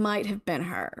bones that might have been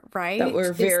her, right? That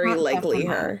were very likely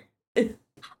her.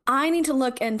 I need to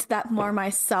look into that more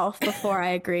myself before I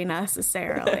agree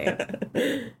necessarily.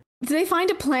 Did they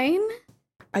find a plane?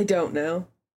 I don't know.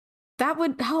 That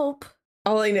would help.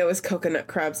 All I know is coconut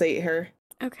crabs ate her.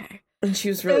 Okay. And she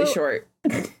was really short.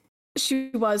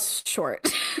 She was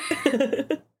short.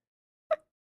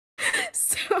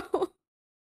 So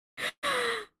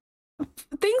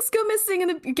things go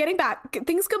missing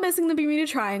things go missing in the Bermuda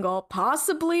Triangle,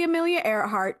 possibly Amelia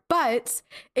Earhart, but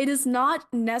it is not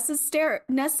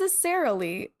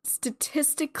necessarily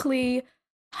statistically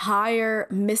higher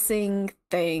missing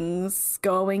things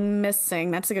going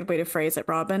missing. That's a good way to phrase it,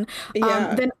 Robin.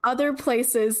 Than other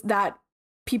places that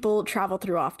people travel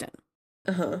through often.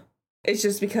 It's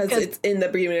just because it's in the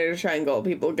Bermuda Triangle.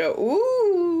 People go,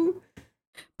 ooh.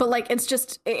 But like,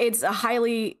 it's a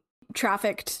highly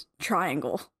trafficked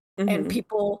triangle, and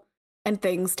people and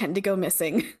things tend to go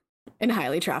missing in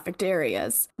highly trafficked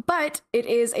areas. But it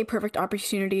is a perfect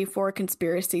opportunity for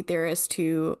conspiracy theorists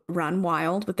to run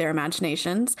wild with their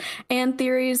imaginations. And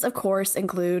theories, of course,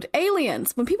 include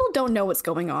aliens. When people don't know what's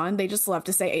going on, they just love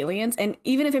to say aliens, and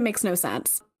even if it makes no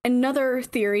sense. Another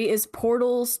theory is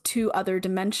portals to other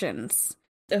dimensions.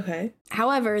 Okay.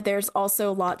 However, there's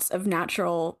also lots of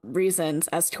natural reasons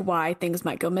as to why things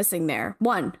might go missing there.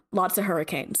 1, lots of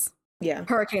hurricanes. Yeah.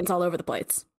 Hurricanes all over the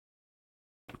place.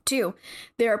 2,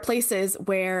 there are places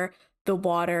where the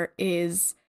water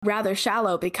is rather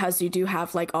shallow because you do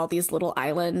have like all these little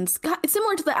islands. It's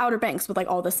similar to the Outer Banks with like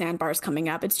all the sandbars coming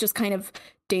up. It's just kind of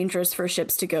dangerous for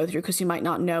ships to go through because you might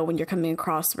not know when you're coming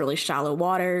across really shallow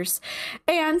waters.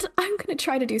 And I'm going to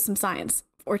try to do some science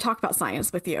or talk about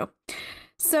science with you.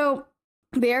 So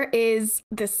there is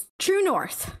this true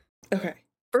north. Okay.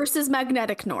 Versus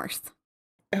magnetic north.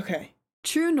 Okay.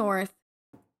 True north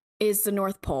is the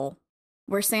North Pole,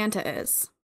 where Santa is.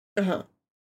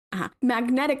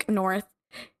 Magnetic north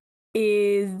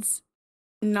is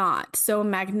not. So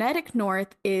magnetic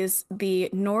north is the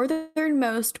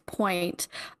northernmost point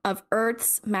of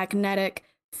Earth's magnetic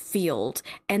field,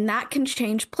 and that can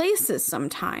change places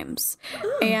sometimes.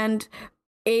 And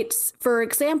it's, for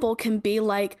example, can be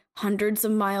like hundreds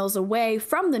of miles away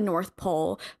from the North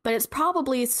Pole, but it's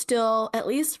probably still, at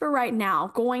least for right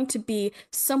now, going to be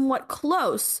somewhat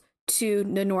close to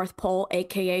the North Pole,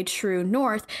 aka true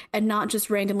north, and not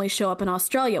just randomly show up in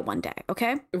Australia one day,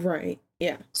 okay? Right,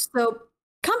 yeah. So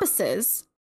compasses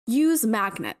use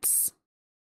magnets.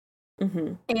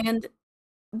 And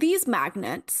these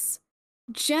magnets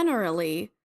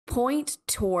generally point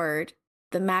toward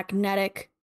the magnetic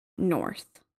north.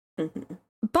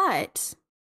 But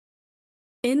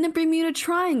in the Bermuda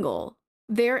Triangle,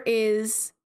 there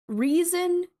is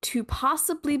reason to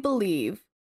possibly believe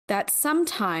that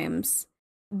sometimes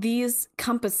these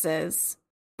compasses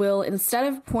will, instead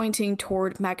of pointing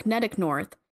toward magnetic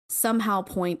north, somehow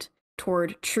point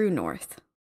toward true north.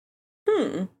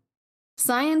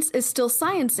 Science is still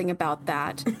sciencing about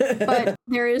that, but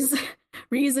there is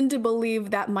reason to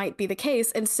believe that might be the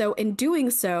case. And so in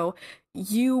doing so,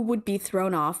 you would be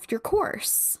thrown off your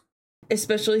course.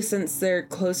 Especially since they're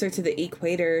closer to the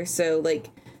equator. So like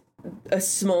a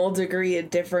small degree of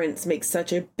difference makes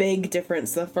such a big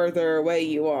difference the further away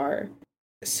you are.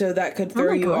 So that could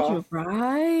throw you off.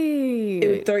 Right. It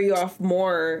would throw you off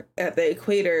more at the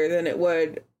equator than it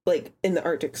would like in the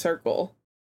Arctic Circle.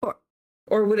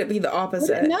 Or would it be the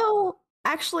opposite? No,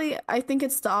 actually, I think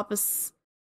it's the opposite.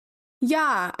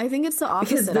 Yeah, I think it's the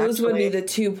opposite. Because those would be the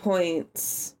 2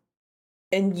 points,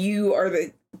 and you are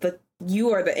the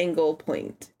angle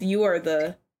point. You are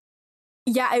the.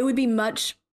 Yeah, it would be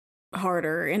much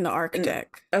harder in the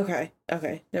Arctic. Okay,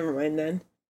 never mind then.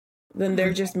 Then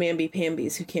they're just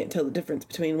mamby-pambies who can't tell the difference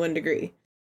between 1 degree.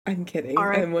 I'm kidding.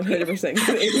 I'm 100%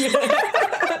 kidding.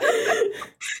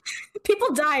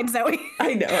 People died, Zoe.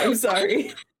 I know, I'm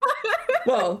sorry.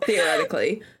 Well,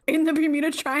 theoretically. In the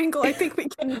Bermuda Triangle, I think we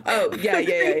can. Oh,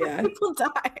 yeah. People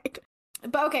died.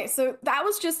 But okay, so that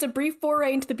was just a brief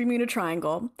foray into the Bermuda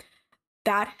Triangle.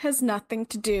 That has nothing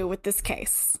to do with this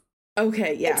case.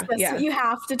 Okay, yeah, You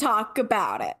have to talk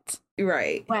about it.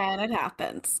 Right. When it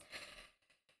happens.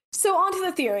 So on to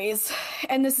the theories.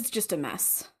 And this is just a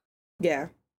mess. Yeah.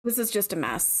 This is just a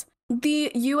mess.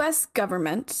 The U.S.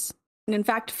 government, and in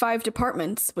fact, 5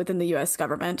 departments within the U.S.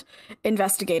 government,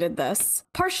 investigated this,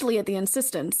 partially at the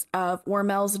insistence of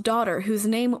Wormel's daughter, whose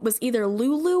name was either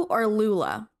Lulu or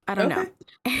Lula. I don't know.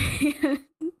 And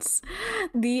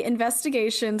the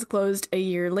investigations closed a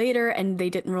year later, and they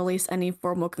didn't release any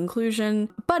formal conclusion,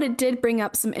 but it did bring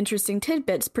up some interesting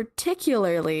tidbits,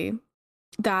 particularly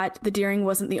that the Deering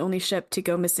wasn't the only ship to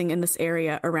go missing in this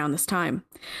area around this time.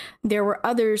 There were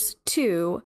others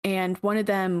too, and one of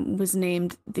them was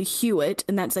named the Hewitt,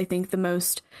 and that's, I think, the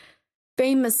most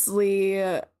famously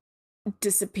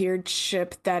disappeared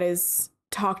ship that is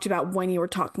talked about when you were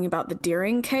talking about the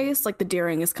Deering case. Like, the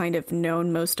Deering is kind of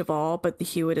known most of all, but the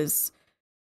Hewitt is,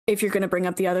 if you're going to bring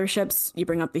up the other ships, you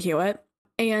bring up the Hewitt.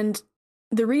 And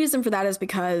the reason for that is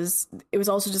because it was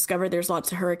also discovered there's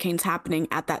lots of hurricanes happening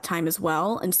at that time as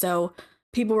well. And so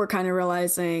people were kind of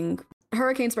realizing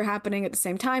hurricanes were happening at the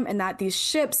same time, and that these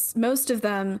ships, most of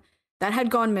them that had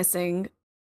gone missing,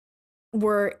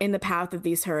 were in the path of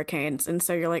these hurricanes. And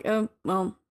so you're like, oh,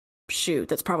 well, shoot,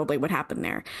 that's probably what happened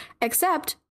there.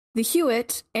 Except the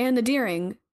Hewitt and the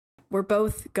Deering were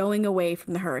both going away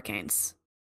from the hurricanes.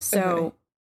 So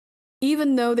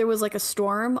even though there was like a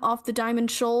storm off the Diamond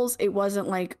Shoals, it wasn't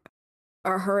like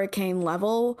a hurricane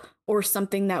level or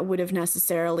something that would have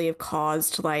necessarily have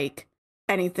caused like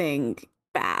anything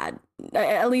bad,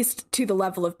 at least to the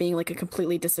level of being like a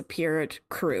completely disappeared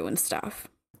crew and stuff.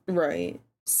 Right.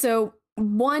 So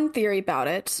one theory about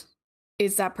it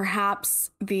is that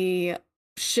perhaps the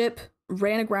ship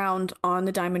ran aground on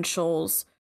the Diamond Shoals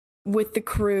with the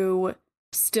crew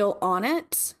still on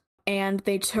it, and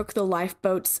they took the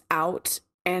lifeboats out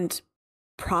and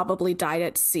probably died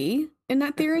at sea in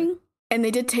that theory. And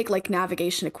they did take like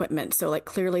navigation equipment, so like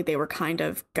clearly they were kind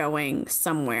of going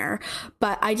somewhere.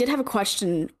 But I did have a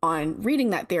question on reading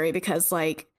that theory, because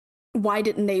like, why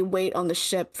didn't they wait on the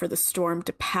ship for the storm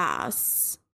to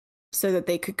pass so that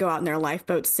they could go out in their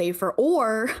lifeboats safer?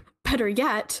 Or better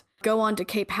yet, go on to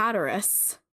Cape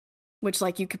Hatteras, which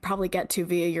like you could probably get to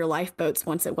via your lifeboats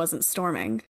once it wasn't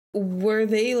storming. Were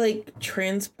they like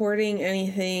transporting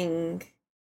anything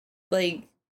like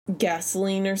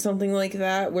gasoline or something like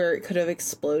that where it could have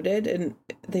exploded and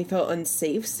they felt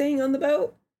unsafe staying on the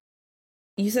boat?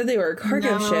 You said they were a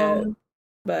cargo ship,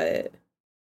 but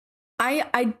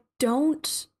I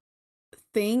don't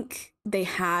think they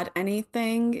had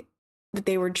anything that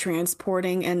they were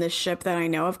transporting in the ship that I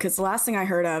know of, because the last thing I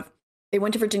heard of, they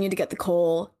went to Virginia to get the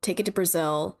coal, take it to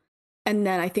Brazil, and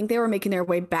then I think they were making their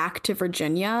way back to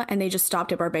Virginia, and they just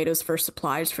stopped at Barbados for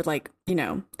supplies for, like, you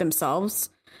know, themselves.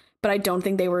 But I don't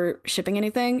think they were shipping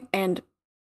anything. And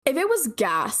if it was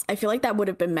gas, I feel like that would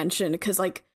have been mentioned, because,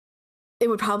 like, it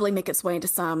would probably make its way into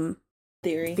some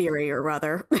theory or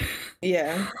rather.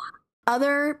 Yeah.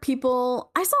 Other people,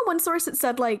 I saw one source that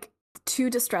said, like, 2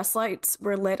 distress lights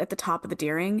were lit at the top of the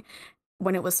Deering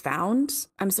when it was found.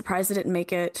 I'm surprised it didn't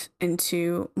make it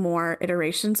into more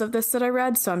iterations of this that I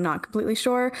read, so I'm not completely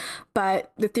sure.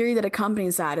 But the theory that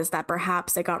accompanies that is that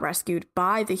perhaps they got rescued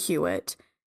by the Hewitt,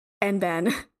 and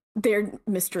then their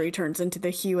mystery turns into the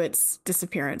Hewitt's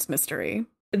disappearance mystery.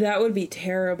 That would be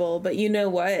terrible. But you know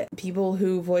what? People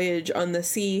who voyage on the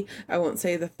sea, I won't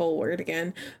say the full word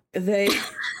again, they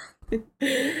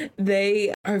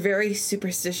are very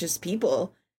superstitious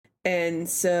people. And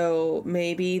so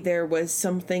maybe there was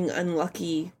something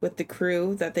unlucky with the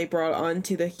crew that they brought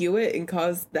onto the Hewitt and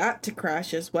caused that to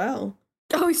crash as well.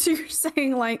 Oh, so you're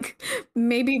saying, like,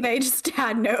 maybe they just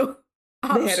had no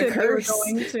option. They had a curse.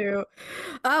 They were going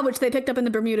to, which they picked up in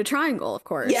the Bermuda Triangle, of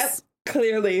course. Yep,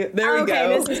 clearly. There we go.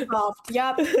 Okay, this is solved.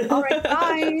 Yep. All right,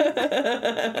 bye.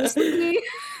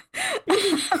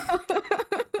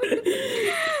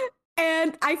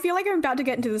 And I feel like I'm about to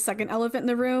get into the second elephant in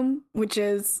the room, which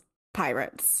is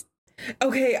pirates.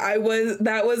 Okay, that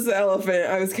was the elephant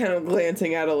I was kind of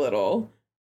glancing at a little.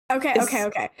 Okay.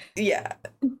 Yeah.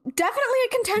 Definitely a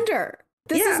contender.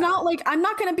 This is not like, I'm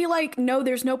not going to be like, no,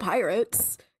 there's no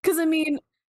pirates. Because, I mean,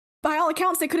 by all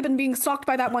accounts, they could have been being stalked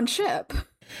by that one ship.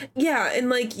 Yeah, and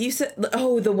like you said,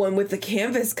 the one with the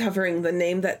canvas covering the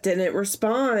name that didn't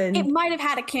respond. It might have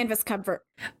had a canvas cover.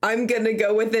 I'm going to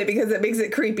go with it because it makes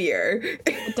it creepier.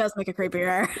 It does make it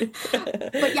creepier.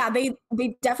 But yeah, they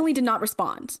definitely did not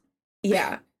respond.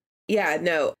 Yeah. Yeah,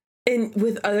 no. And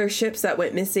with other ships that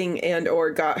went missing and or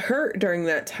got hurt during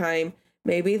that time,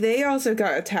 maybe they also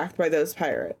got attacked by those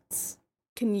pirates.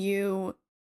 Can you...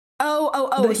 Oh,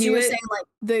 so you're saying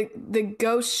like the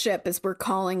ghost ship, as we're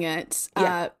calling it,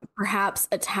 perhaps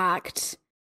attacked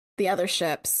the other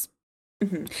ships.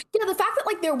 Mm-hmm. Yeah, the fact that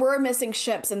like there were missing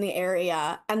ships in the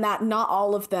area and that not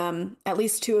all of them, at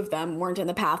least 2 of them, weren't in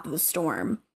the path of the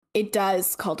storm, it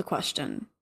does call to question,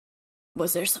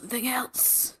 was there something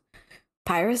else?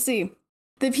 Piracy.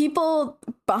 The people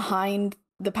behind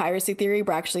the piracy theory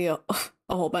were actually a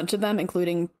whole bunch of them,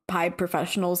 including high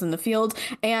professionals in the field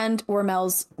and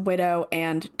Wormel's widow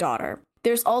and daughter.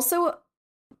 There's also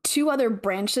 2 other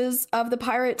branches of the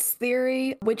pirates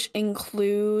theory, which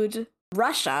include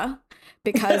Russia,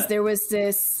 because there was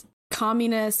this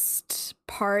communist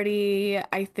party,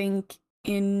 I think,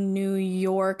 in New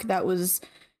York that was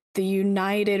the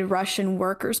United Russian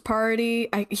Workers' Party.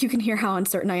 You can hear how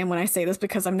uncertain I am when I say this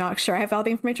because I'm not sure I have all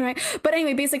the information right. But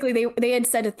anyway, basically, they had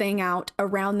said a thing out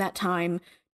around that time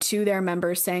to their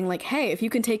members saying like, hey, if you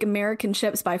can take American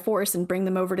ships by force and bring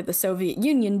them over to the Soviet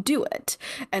Union, do it.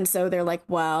 And so they're like,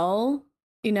 well,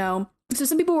 you know, so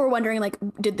some people were wondering, like,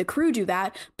 did the crew do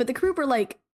that? But the crew were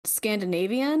like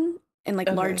Scandinavian and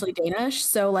like largely Danish.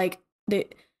 So like,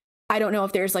 I don't know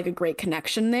if there's like a great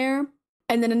connection there.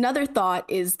 And then another thought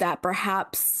is that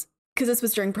perhaps, because this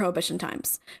was during Prohibition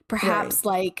times, perhaps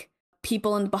like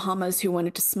people in the Bahamas who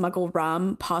wanted to smuggle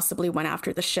rum possibly went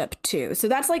after the ship too. So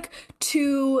that's like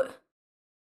 2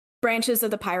 branches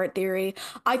of the pirate theory.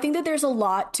 I think that there's a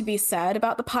lot to be said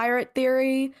about the pirate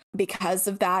theory because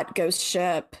of that ghost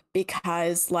ship,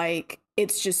 because like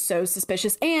it's just so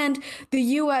suspicious. And the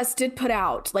US did put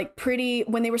out like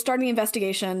when they were starting the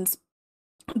investigations,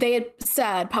 they had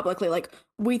said publicly, like,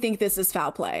 we think this is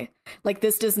foul play. Like,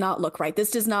 this does not look right.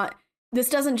 This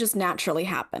doesn't just naturally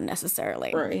happen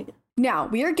necessarily. Right. Now,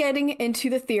 we are getting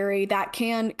into the theory that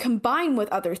can combine with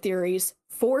other theories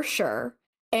for sure,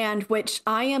 and which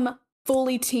I am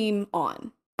fully team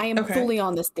on. I am fully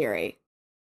on this theory.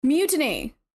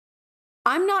 Mutiny.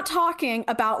 I'm not talking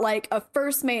about like a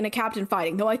first mate and a captain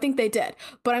fighting, though I think they did.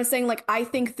 But I'm saying like, I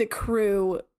think the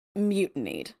crew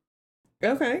mutinied.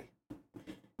 Okay.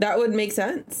 That would make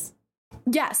sense.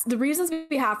 Yes, the reasons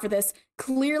we have for this,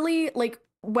 clearly, like,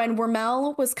 when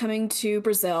Wormel was coming to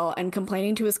Brazil and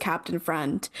complaining to his captain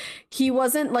friend, he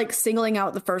wasn't, like, singling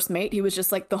out the first mate. He was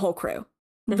just, like, the whole crew.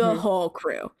 The whole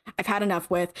crew. I've had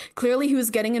enough with. Clearly, he was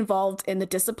getting involved in the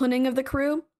disciplining of the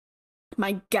crew.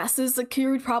 My guess is the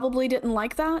crew probably didn't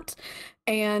like that.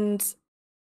 And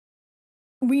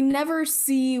we never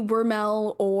see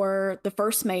Wormel or the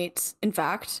first mate, in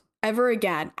fact, ever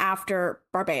again after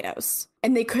Barbados.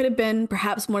 And they could have been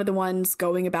perhaps one of the ones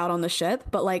going about on the ship,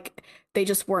 but like they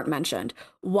just weren't mentioned.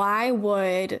 Why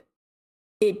would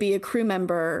it be a crew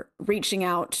member reaching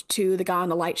out to the guy on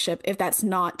the lightship if that's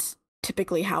not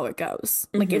typically how it goes?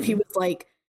 Like if he was like,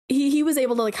 he was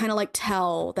able to like kind of like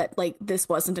tell that like this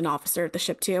wasn't an officer of the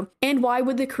ship too. And why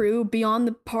would the crew be on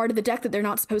the part of the deck that they're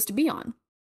not supposed to be on?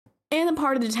 And the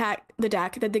part of the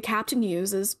deck that the captain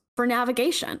uses for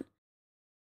navigation.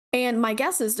 And my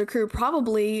guess is the crew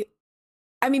probably,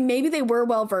 I mean, maybe they were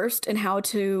well versed in how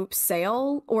to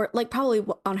sail, or like probably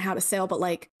on how to sail, but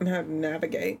like how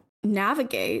to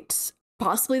navigate.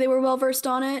 Possibly they were well versed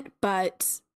on it,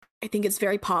 but I think it's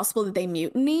very possible that they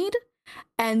mutinied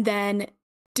and then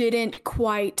didn't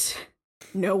quite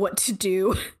know what to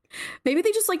do. Maybe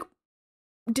they just like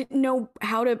didn't know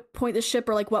how to point the ship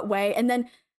or like what way. And then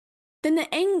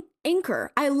the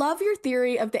anchor. I love your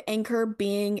theory of the anchor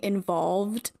being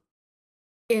involved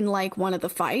in like one of the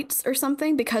fights or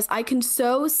something, because I can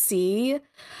so see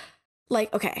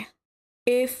like, okay,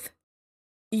 if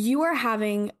you are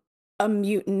having a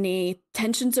mutiny,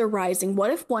 tensions are rising,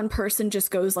 what if one person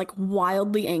just goes like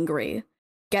wildly angry,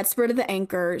 gets rid of the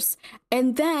anchors,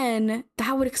 and then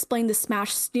that would explain the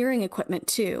smashed steering equipment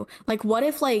too. Like what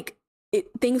if like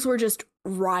things were just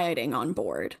rioting on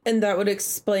board? And that would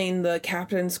explain the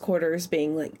captain's quarters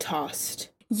being like tossed.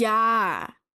 Yeah.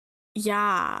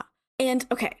 And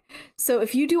okay, so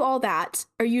if you do all that,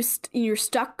 are you're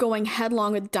stuck going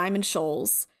headlong with Diamond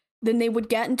Shoals, then they would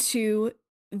get into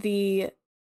the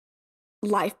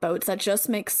lifeboats. That just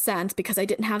makes sense because they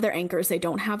didn't have their anchors, they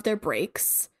don't have their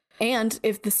brakes, and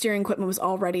if the steering equipment was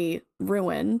already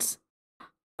ruined.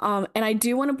 And I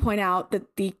do want to point out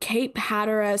that the Cape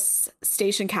Hatteras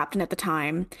station captain at the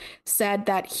time said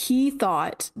that he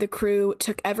thought the crew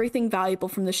took everything valuable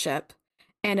from the ship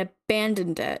and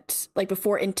abandoned it, like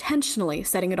before intentionally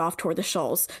setting it off toward the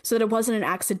shoals, so that it wasn't an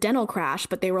accidental crash,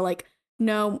 but they were like,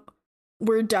 no,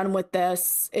 we're done with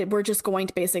this. We're just going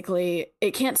to basically,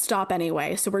 it can't stop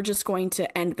anyway. So we're just going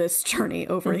to end this journey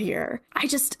over here.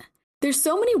 There's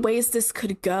so many ways this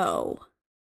could go.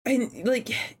 And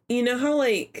like, you know how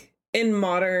like in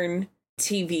modern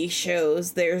TV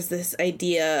shows, there's this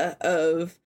idea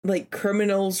of like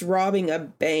criminals robbing a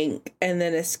bank and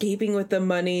then escaping with the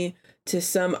money to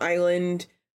some island,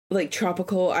 like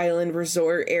tropical island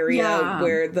resort area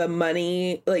where the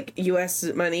money, like US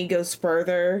money, goes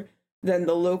further than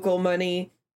the local money.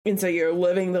 And so you're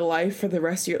living the life for the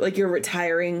rest of your, like you're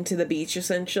retiring to the beach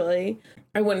essentially.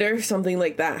 I wonder if something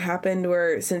like that happened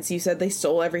where, since you said they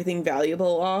stole everything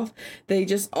valuable off, they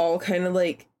just all kind of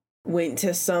like went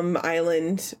to some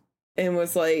island and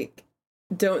was like,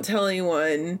 don't tell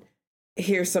anyone,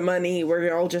 here's some money,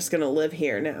 we're all just gonna live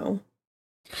here now.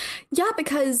 Yeah,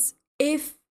 because there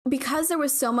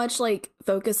was so much like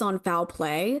focus on foul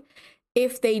play,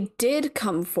 if they did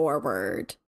come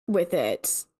forward with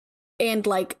it and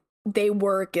like they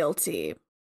were guilty,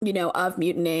 you know, of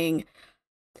mutinying,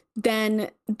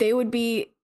 then they would be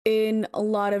in a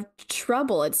lot of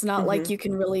trouble. It's not like you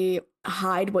can really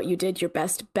hide what you did. Your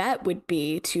best bet would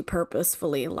be to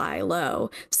purposefully lie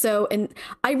low. So, and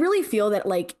I really feel that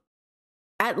like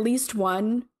at least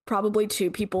one, probably two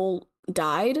people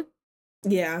died.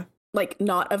 Yeah. Like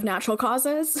not of natural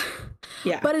causes.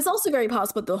 Yeah. But it's also very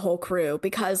possible the whole crew,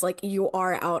 because like you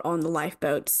are out on the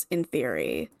lifeboats in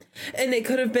theory. And it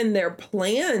could have been their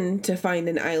plan to find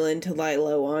an island to lie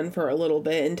low on for a little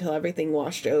bit until everything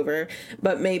washed over.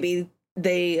 But maybe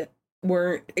they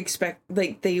weren't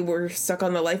they were stuck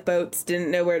on the lifeboats,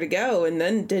 didn't know where to go, and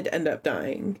then did end up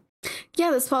dying.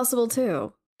 Yeah, that's possible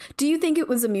too. Do you think it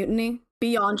was a mutiny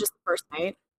beyond just the first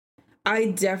night? I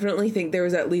definitely think there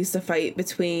was at least a fight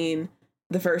between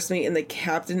the first mate and the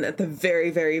captain at the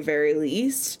very, very, very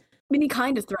least. I mean, he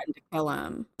kind of threatened to kill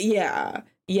him. Yeah.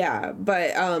 Yeah,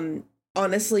 but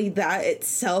honestly, that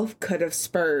itself could have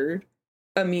spurred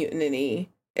a mutiny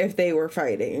if they were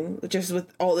fighting, just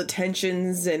with all the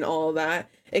tensions and all that.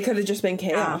 It could have just been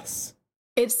chaos.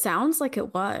 It sounds like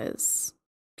it was.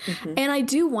 And I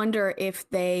do wonder if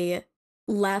they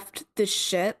left the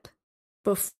ship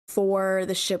before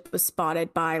the ship was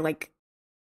spotted by like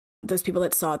those people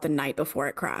that saw it the night before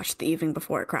it crashed, the evening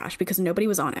before it crashed, because nobody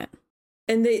was on it.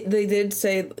 And they did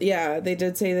say, they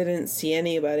did say they didn't see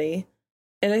anybody.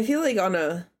 And I feel like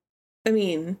I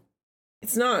mean,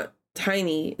 it's not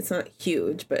tiny, it's not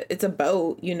huge, but it's a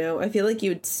boat, you know? I feel like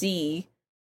you would see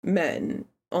men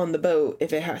on the boat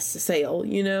if it has to sail,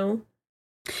 you know?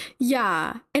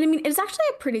 Yeah. And I mean, it's actually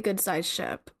a pretty good sized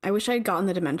ship. I wish I had gotten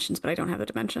the dimensions, but I don't have the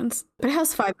dimensions. But it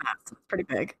has 5 masts. It's pretty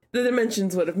big. The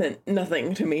dimensions would have meant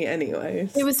nothing to me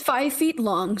anyways. It was 5 feet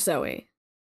long, Zoe.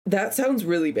 That sounds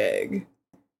really big.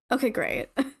 Okay, great.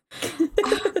 But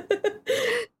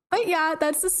yeah,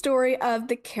 that's the story of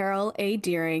the Carol A.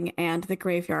 Deering and the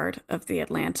Graveyard of the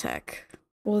Atlantic.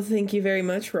 Well, thank you very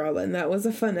much, Robin. That was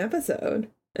a fun episode.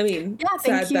 I mean,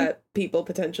 sad that people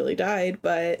potentially died,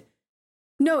 but...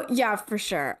 No, yeah, for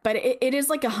sure. But it is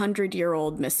like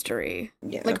 100-year-old mystery.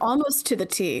 Yeah. Like almost to the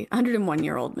T.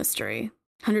 101-year-old mystery.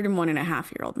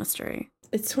 101.5-year-old mystery.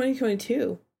 It's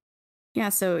 2022. Yeah,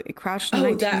 so it crashed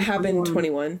in that happened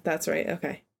 21. That's right.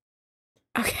 Okay.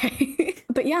 Okay.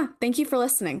 But yeah, thank you for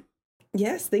listening.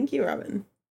 Yes, thank you, Robin.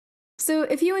 So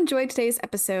if you enjoyed today's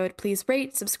episode, please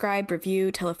rate, subscribe,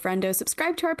 review, tell a friendo,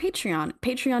 subscribe to our Patreon,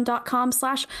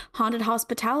 patreon.com/haunted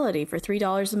hospitality. For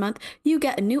 $3 a month, you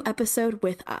get a new episode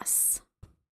with us.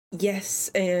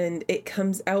 Yes, and it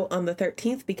comes out on the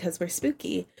 13th because we're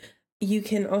spooky. You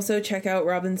can also check out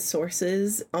Robin's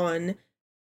sources on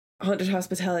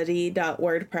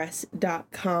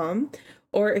hauntedhospitality.wordpress.com,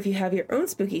 or if you have your own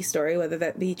spooky story, whether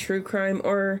that be true crime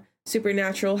or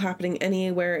supernatural happening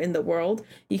anywhere in the world,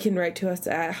 you can write to us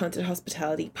at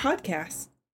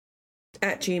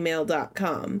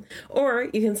hauntedhospitality@gmail.com, or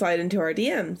you can slide into our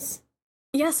DMs.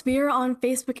 Yes, we are on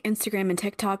Facebook, Instagram, and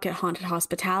TikTok at Haunted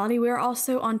Hospitality. We are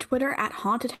also on Twitter at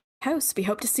Haunted House. We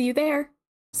hope to see you there.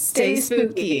 Stay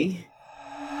spooky.